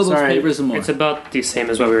reason. shuffle those Sorry. papers and more. It's about the same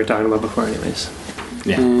as what we were talking about before, anyways,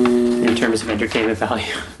 Yeah. in terms of entertainment value.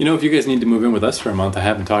 You know, if you guys need to move in with us for a month, I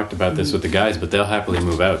haven't talked about this with the guys, but they'll happily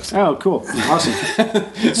move out. So. Oh, cool. Awesome.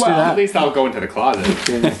 Well, at least I'll go into the closet.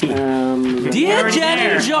 Dear Jen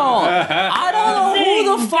and Joel, I don't know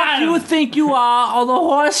who the fuck you think you are or the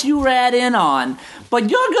horse you ride in on, but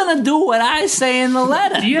you're gonna do what I say in the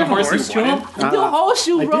letter. Do you have a horse horse, you Joel? The horse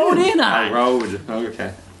you I rode did. in on. Road.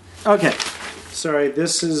 Okay. Okay. Sorry,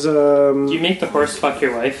 this is, Do you make the horse fuck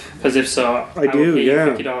your wife? Because if so, I do, will pay you yeah.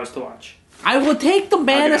 $50 to watch. I will take the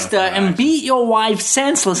banister and beat your wife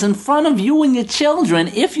senseless in front of you and your children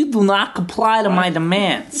if you do not comply to my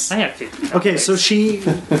demands. I have $50. okay, so she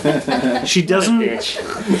doesn't Bitch.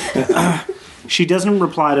 she doesn't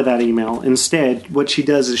reply to that email. Instead, what she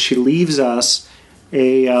does is she leaves us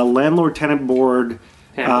a landlord-tenant board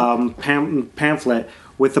pamphlet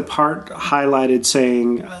with the part highlighted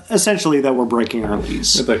saying essentially that we're breaking our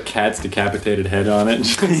lease. With a cat's decapitated head on it.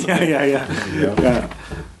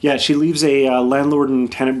 Yeah, she leaves a landlord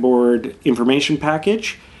and tenant board information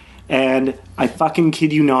package, and I fucking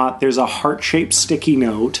kid you not, there's a heart-shaped sticky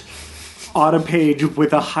note on a page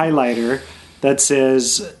with a highlighter that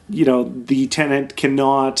says, the tenant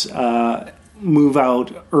cannot move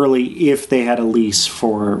out early if they had a lease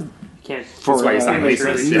for... Can't. That's why you signed leases,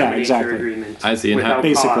 terminate yeah, your exactly. agreement I see. And how, without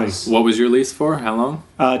Basically. cause. what was your lease for? How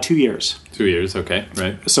long? 2 years. 2 years, okay,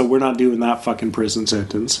 right. So we're not doing that fucking prison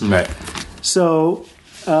sentence. Right. So...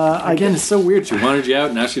 Again, it's so weird. She wanted you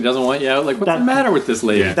out, now she doesn't want you out. Like, what's That- the matter with this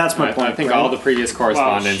lady? That's my I point. think right? all the previous Well,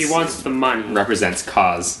 correspondence she wants the money. represents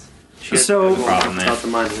cause. She has So- to go Problem there. about the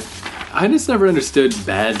money. I just never understood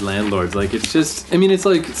bad landlords. Like, it's just, I mean, it's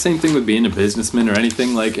like same thing with being a businessman or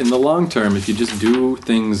anything. Like, in the long term, if you just do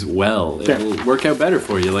things well, it'll work out better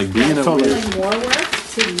for you. Like, being a totally. weird... Like more work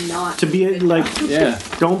to not To be like, Yeah,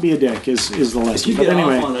 don't be a dick is the lesson. You But get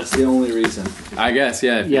anyway, off on that's the only reason. I guess,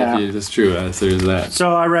 yeah. Yeah. That's true. There's that.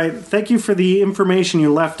 so I write, thank you for the information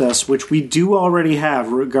you left us, which we do already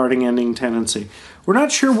have regarding ending tenancy. We're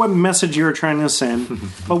not sure what message you're trying to send,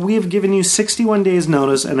 but we have given you 61 days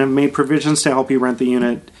notice and have made provisions to help you rent the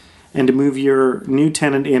unit and to move your new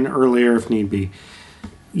tenant in earlier if need be.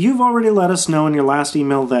 You've already let us know in your last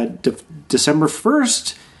email that December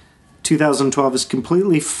 1st, 2012 is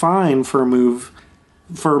completely fine for a move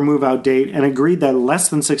out date and agreed that less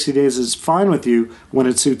than 60 days is fine with you when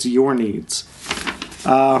it suits your needs.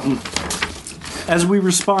 As we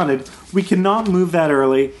responded, we cannot move that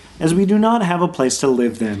early as we do not have a place to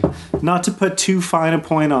live then. Not to put too fine a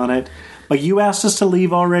point on it, but you asked us to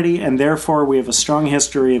leave already, and therefore we have a strong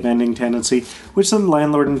history of ending tenancy, which the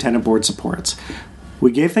Landlord and Tenant Board supports.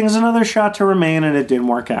 We gave things another shot to remain, and it didn't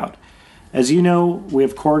work out. As you know, we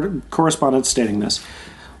have correspondence stating this.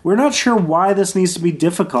 We're not sure why this needs to be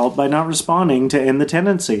difficult by not responding to end the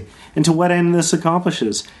tenancy, and to what end this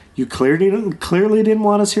accomplishes. You clearly didn't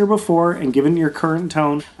want us here before, and given your current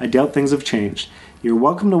tone, I doubt things have changed. You're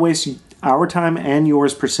welcome to waste our time and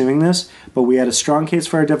yours pursuing this, but we had a strong case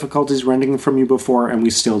for our difficulties renting from you before, and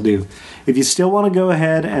we still do. If you still want to go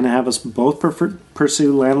ahead and have us both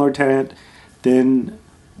pursue landlord-tenant, then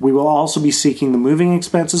we will also be seeking the moving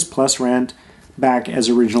expenses plus rent back as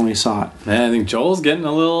originally sought. Man, I think Joel's getting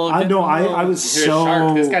a little... I know, I was You're so... a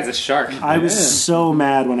shark. This guy's a shark. I was so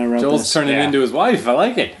mad when I wrote Joel's this. turning into his wife. I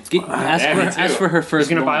like it. Ask for her first.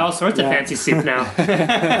 He's going to buy all sorts of Yeah. fancy soup now.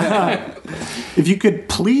 If you could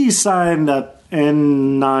please sign the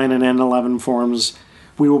N9 and N11 forms,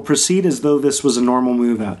 we will proceed as though this was a normal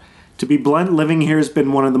move out. To be blunt, living here has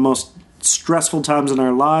been one of the most stressful times in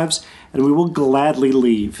our lives, and we will gladly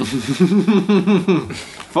leave.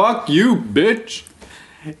 Fuck you, bitch.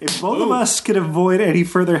 If both of us can avoid any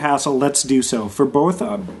further hassle, let's do so. For both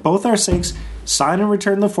our sakes, sign and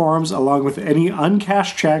return the forms along with any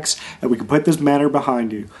uncashed checks, and we can put this matter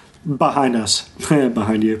behind us.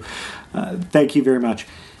 Behind you. Thank you very much.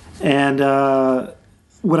 And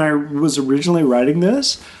when I was originally writing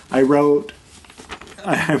this, I wrote,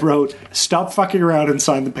 stop fucking around and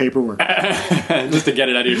sign the paperwork. Just to get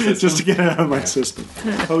it out of your system. Just to get it out of my system.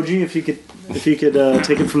 OG, if you could take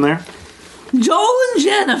it from there. Joel and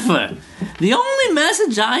Jennifer, the only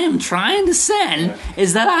message I am trying to send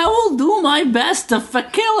is that I will do my best to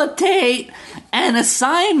facilitate an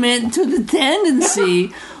assignment to the tenancy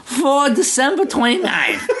for December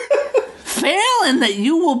 29th. Failing that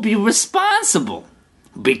you will be responsible.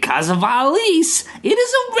 Because of our lease, it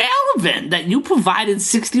is irrelevant that you provided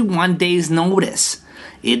 61 days notice.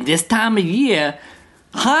 In this time of year,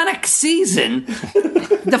 Hanukkah season,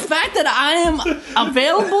 the fact that I am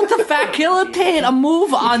available to facilitate a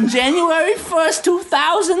move on January 1st,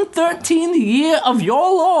 2013, the year of your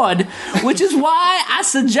Lord, which is why I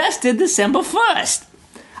suggested December 1st.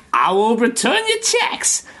 I will return your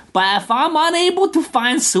checks, but if I'm unable to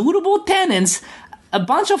find suitable tenants, a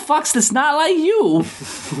bunch of fucks that's not like you,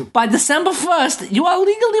 by December 1st, you are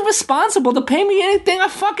legally responsible to pay me anything I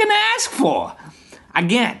fucking ask for.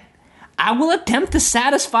 Again, I will attempt to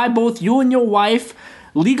satisfy both you and your wife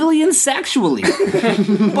legally and sexually.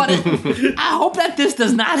 But I hope that this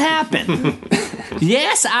does not happen.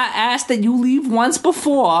 Yes, I asked that you leave once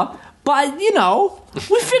before, but, you know,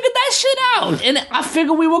 we figured that shit out, and I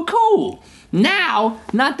figured we were cool. Now,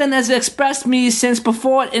 nothing has expressed me since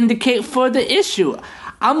before indicate further issue.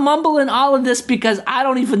 I'm mumbling all of this because I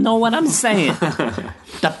don't even know what I'm saying.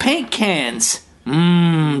 The paint cans.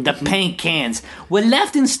 The paint cans were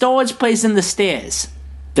left in storage place in the stairs.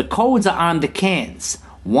 The codes are on the cans.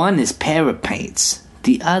 One is Parapaints.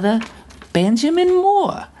 The other, Benjamin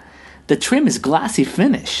Moore. The trim is glossy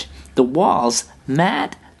finish. The walls,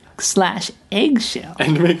 matte/eggshell.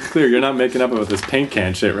 And to make it clear, you're not making up about this paint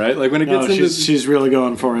can shit, right? Like when it gets No, into she's really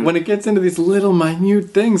going for it. when it gets into these little minute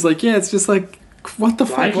things, like it's just like what the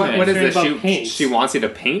fuck? What is this? About paint. She wants you to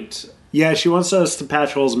paint? Yeah, she wants us to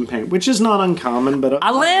patch holes in paint, which is not uncommon, but...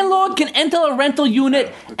 A landlord can enter a rental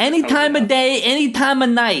unit any time of day, any time of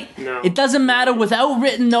night. No. It doesn't matter without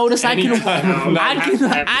written notice. I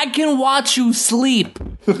can watch you sleep.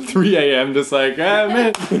 3 a.m. just like,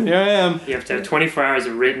 man, here I am. You have to have 24 hours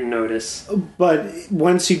of written notice. But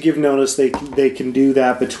once you give notice, they can do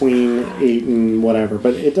that between 8 and whatever,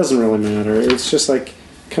 but it doesn't really matter. It's just like,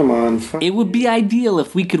 come on. It would be ideal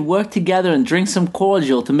if we could work together and drink some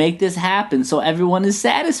cordial to make this happen so everyone is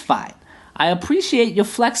satisfied. I appreciate your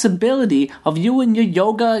flexibility of you and your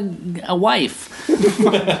yoga wife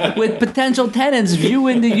with potential tenants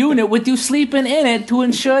viewing the unit with you sleeping in it to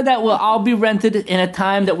ensure that we'll all be rented in a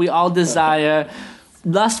time that we all desire.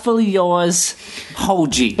 Lustfully yours,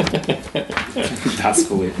 Hoji. That's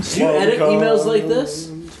cool. Do you edit emails like this?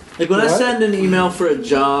 Like when I What? send an email for a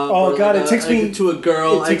job, Oh, or God, like it takes me- to a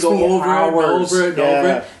girl. it I takes go me over it and hours. over it and Yeah. over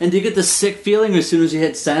it. And do you get the sick feeling as soon as you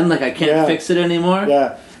hit send? Like I can't Yeah. fix it anymore.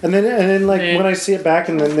 Yeah, and then like when I see it back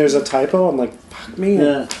and then there's a typo, I'm like, fuck me.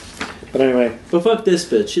 Yeah. But anyway, But fuck this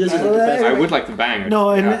bitch. She doesn't look the best. I would like the banger. no,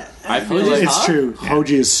 and Yeah. I feel Hoji's like it's hot? true.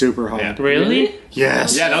 Hoji is super hot. Yeah. Really?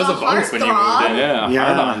 Yes. yeah, that was a bonus when you moved in. Yeah,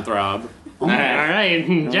 Yeah. hard on throb. All right,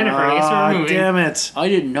 Jennifer, I guess Ah, we're moving. damn it. I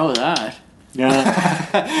didn't know that.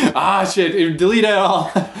 Yeah. Ah, shit! Delete it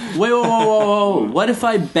all. Wait, whoa. What if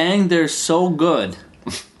I banged her so good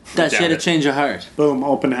that she had to it. change her heart? Boom.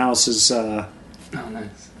 Open house is. Oh,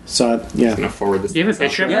 nice. So yeah. I'm gonna forward this. Do you have a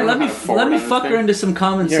picture of Yeah, her? let me Forward on this fuck her thing. into some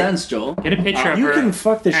common Here. sense, Joel. Get a picture of You her. can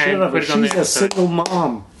fuck the shit and out of her. put it on the She's a episode. single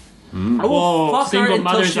mom. I will Whoa, fuck her single until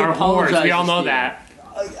mothers she are whores. We all apologizes know to you. that.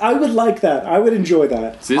 I would like that. I would enjoy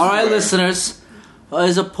that. See, this All is right, where- listeners,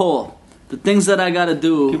 as a poll, the things that I gotta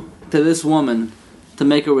do to this woman to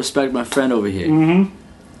make her respect my friend over here.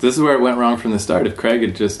 This is where it went wrong from the start. If Craig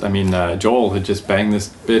had just, Joel had just banged this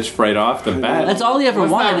bitch right off the bat. That's all he ever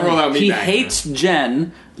Let's not rule out wanted. me He banging her. hates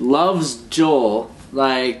Jen, loves Joel.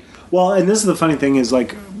 Like, Well, and this is the funny thing is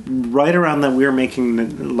like right around that we were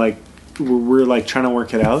making like we're like trying to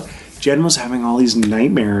work it out. Jen was having all these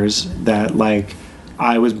nightmares that like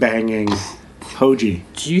I was banging Hoji.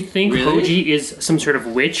 Do you think Really? Hoji is some sort of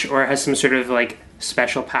witch or has some sort of like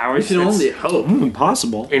special powers? you can that's only hope.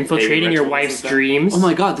 Impossible. infiltrating your rituals wife's and stuff? dreams? Oh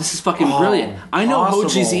my god, this is fucking brilliant. I know possible.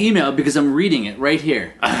 Hoji's email because I'm reading it right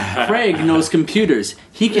here. Craig knows computers.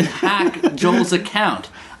 He can hack Joel's account.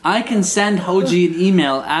 I can send Hoji an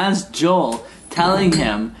email as Joel telling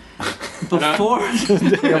him before. I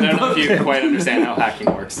don't know if you quite understand how hacking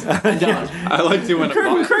works. I don't. I like to when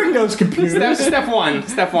Craig knows computers. Step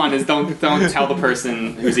one is don't tell the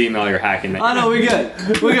person whose email you're hacking. That Oh no, we're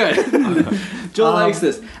good. We're good. Joel likes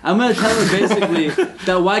this. I'm gonna tell her basically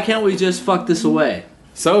that why can't we just fuck this away?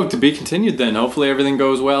 So to be continued then. Hopefully everything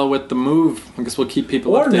goes well with the move. I guess we'll keep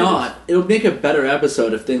people Or updated. not. It'll make a better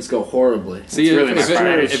episode if things go horribly. See, It's really if, not if,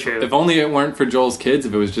 fair. It's true. if only it weren't for Joel's kids,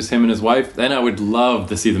 if it was just him and his wife, then I would love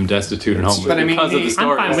to see them destitute and homeless But I mean, because of the I'm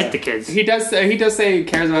story. I'm fine with the kids. He does say he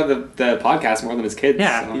cares about the podcast more than his kids.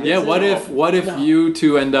 Yeah. so- Yeah, what if you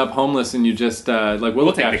two end up homeless and you just we'll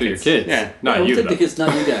look take the after your kids. kids? Yeah. Not We'll you. take the though. kids,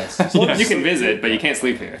 not you guys. You can visit, but you can't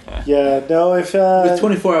sleep here. Yeah, no, if With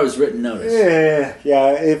 24 hours written notice.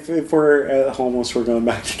 yeah, if we're homeless, we're going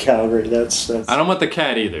back to Calgary. That's I don't want the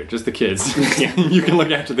cat either, just the kids. You can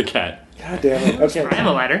look after the cat. God damn it. Okay. I have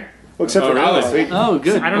a letter. Well, except Oh, for really? Sweet. Oh,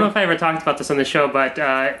 good. I don't know if I ever talked about this on the show, but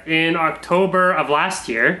in October of last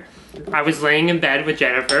year, I was laying in bed with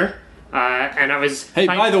Jennifer, and I was. Hey,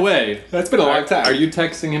 by the way, That's been a long time. Are you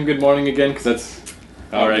texting him good morning again? Because that's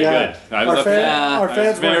all right. Yeah. Good. I was Our, upset. our I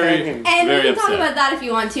fans was were very- hanging. And Very we can talk upset. about that if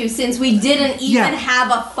you want to, since we didn't even Yeah.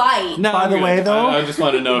 have a fight. No, By I'm the good. way, though, I just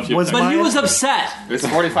wanted to know if you. was But my, he was upset. It's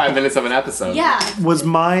 45 minutes of an episode. Yeah. was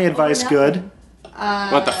my advice no. good?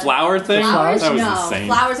 what the flower thing? Flowers? That was No. insane.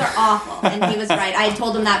 Flowers are awful. And he was right. I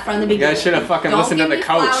told him that from the beginning. guys should have fucking Don't listened to give the me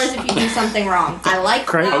coach. flowers if you do something wrong. I like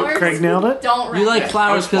Craig- flowers. Craig nailed it? Don't You like wreck it.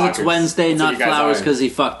 flowers because it's Blockers. Wednesday, That's what not you guys flowers are. because he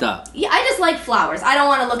fucked up. Yeah, I just like flowers. I don't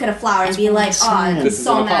want to look at a flower and be like, oh, I'm This is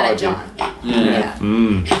so an mad at apology. John. Yeah.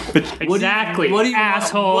 Exactly. What do you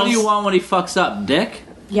assholes. Want, what do you want when he fucks up, dick?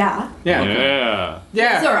 Yeah. Yeah. Okay. Yeah.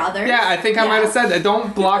 Yeah. Is there others? Yeah, I think I Yeah. might have said that.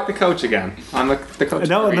 Don't block the coach again. I'm the coach.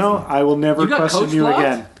 No, for a no, reason. I will never You got question coach you blocked?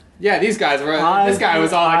 again. Yeah, these guys were. I- this guy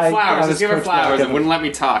was all I like flowers. was Just give her coach flowers blocking and wouldn't let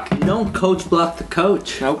me talk. You don't coach block the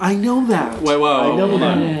coach. I know that. Wait, whoa, I know hold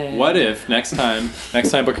that. on. What if next time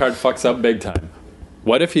Picard fucks up big time?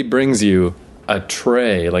 What if he brings you a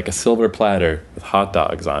tray, like a silver platter with hot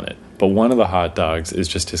dogs on it, but one of the hot dogs is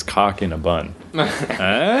just his cock in a bun?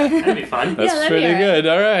 That'd be fun. That's that'd be pretty alright. good.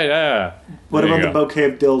 All right, yeah. What There you about the go. bouquet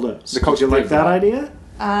of dildos? coach Did you like did that that. idea?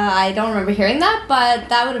 I don't remember hearing that, but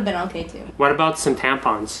that would have been okay too. What about some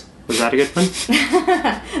tampons? Was that a good one?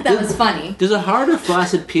 That was funny. Does a hard or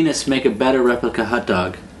flaccid penis make a better replica hot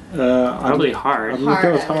dog? Probably hard. I'm gonna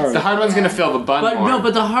go with Hard, I would hard. The hard one's gonna fill the bun But more. no,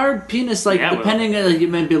 but the hard penis, like Yeah, it will. depending, it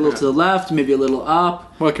might be a little to the left, maybe a little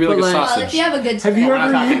up. Well, it could be But like a like- sausage. Well, if you have a good Have you We're not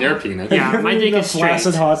ever talking eaten- your penis. Yeah, Have my you dick eaten is a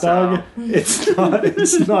flaccid straight, hot dog? so- It's not.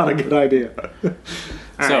 It's not a good idea. All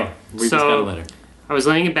So right. we just So- got a letter. I was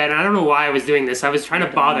laying in bed, and I don't know why I was doing this. I was trying to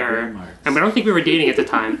bother her, and I don't think we were dating at the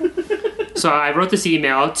time. So I wrote this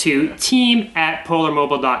email to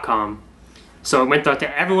team@polarmobile.com. So it went out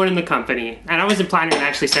to everyone in the company. And I wasn't planning on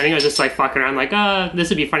actually sending it. I was just like fucking around like, this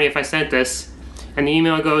would be funny if I sent this. And the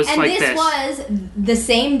email goes And like this was the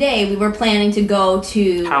same day we were planning to go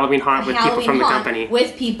to Halloween Haunt with people from the Haunt company.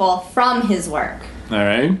 With people from his work. All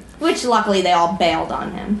right. Which luckily they all bailed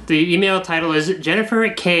on him. The email title is Jennifer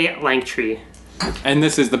K. Langtree. And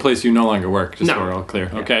this is the place you no longer work, just No. so we're all clear.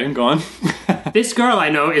 Okay, go on. This girl I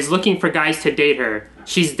know is looking for guys to date her.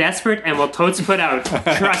 She's desperate and will totes put out.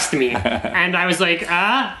 Trust me. And I was like, and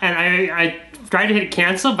I tried to hit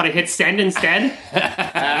cancel, but I hit send instead.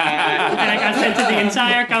 And I got sent to the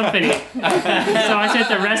entire company. So I spent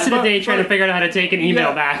the rest of the day trying to figure out how to take an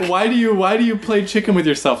email back. Why do you play chicken with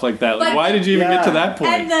yourself like that? Like, But- why did you even get to that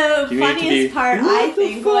point? And the You need to funniest be- part, I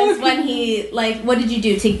think, was when he, like, what did you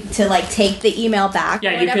do to like, take the email back?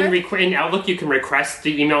 Yeah, or you whatever? can in Outlook you can request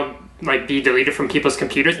the email like be deleted from people's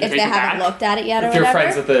computers and If take they it haven't back. looked at it yet or If you're whatever.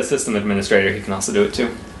 friends with the system administrator, he can also do it too.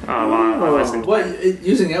 Oh, well, I wasn't. What,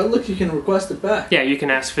 using Outlook, you can request it back. Yeah, you can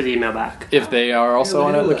ask for the email back. If they are also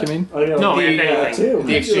on Outlook, you mean? No, if anything.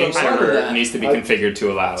 The Exchange I do server that. needs to be configured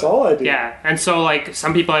to allow That's it. all I do. Yeah, and so like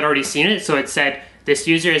some people had already seen it, so it said this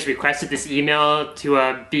user has requested this email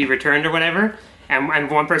to be returned or whatever, and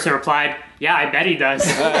one person replied, "Yeah, I bet he does."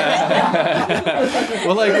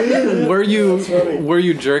 Well, like, were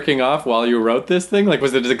you jerking off while you wrote this thing? Like,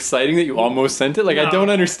 was it as exciting that you almost sent it? Like, I No. don't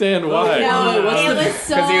understand why. No, what's it the- was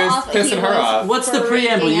so 'cause he was awful. pissing her off. What's the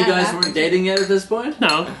preamble? You guys weren't dating yet at this point?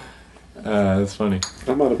 No, That's funny.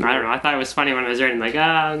 I'm not a I don't know. I thought it was funny when I was writing like,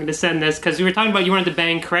 I'm gonna send this because we were talking about you wanted to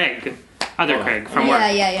bang Craig, other Craig from work. Yeah,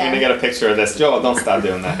 I'm gonna yeah. get a picture of this. Joel, don't stop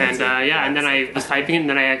doing that. And and then I was typing it, and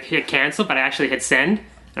then I hit cancel, but I actually hit send,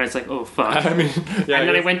 and I was like, oh fuck. I mean, yeah.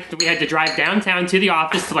 And then we had to drive downtown to the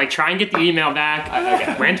office to like try and get the email back.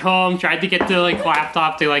 Okay. Went home, tried to get the like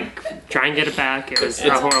laptop to like try and get it back. It was a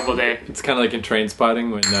horrible day. It's kind of like in Train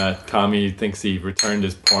Spotting when Tommy thinks he returned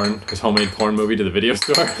his homemade porn movie to the video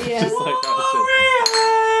store. Yeah. Just like,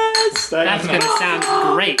 oh, That's gonna sound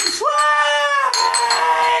great.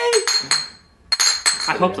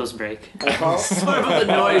 I hope those break. Sorry about the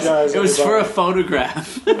noise. It was for a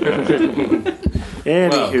photograph.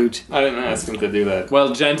 Anywho. I didn't ask him to do that. shit.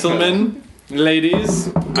 Well, gentlemen, ladies,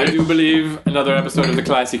 I do believe another episode of the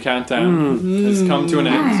Classy Countdown has come to an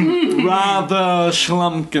end. Rather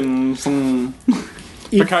schlumpkin.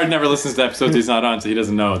 Picard never listens to episodes he's not on, so he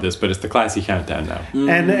doesn't know this, but it's the Classy Countdown now.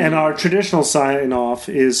 And our traditional sign off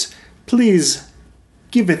is please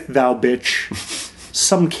giveth thou bitch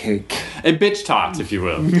some cake. A bitch tot, if you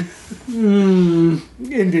will.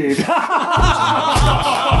 Indeed.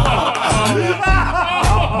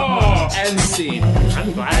 End scene.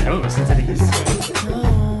 I'm glad I don't listen to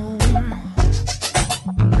these.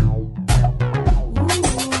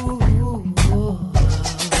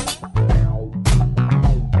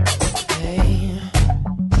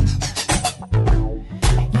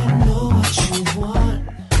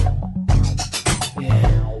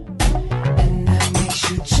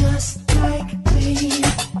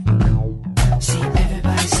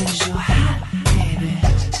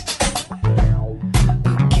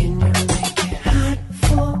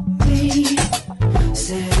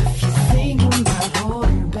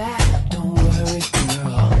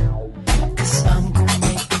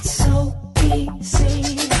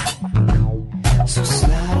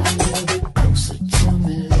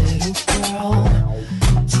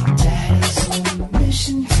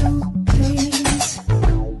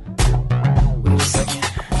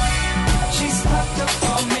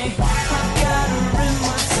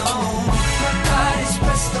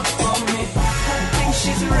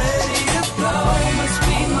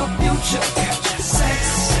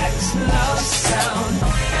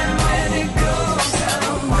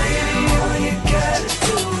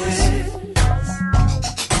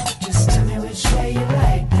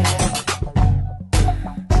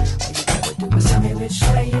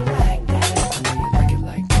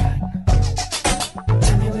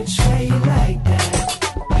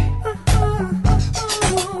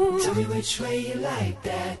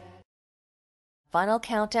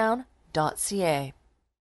 FinalCountdown.ca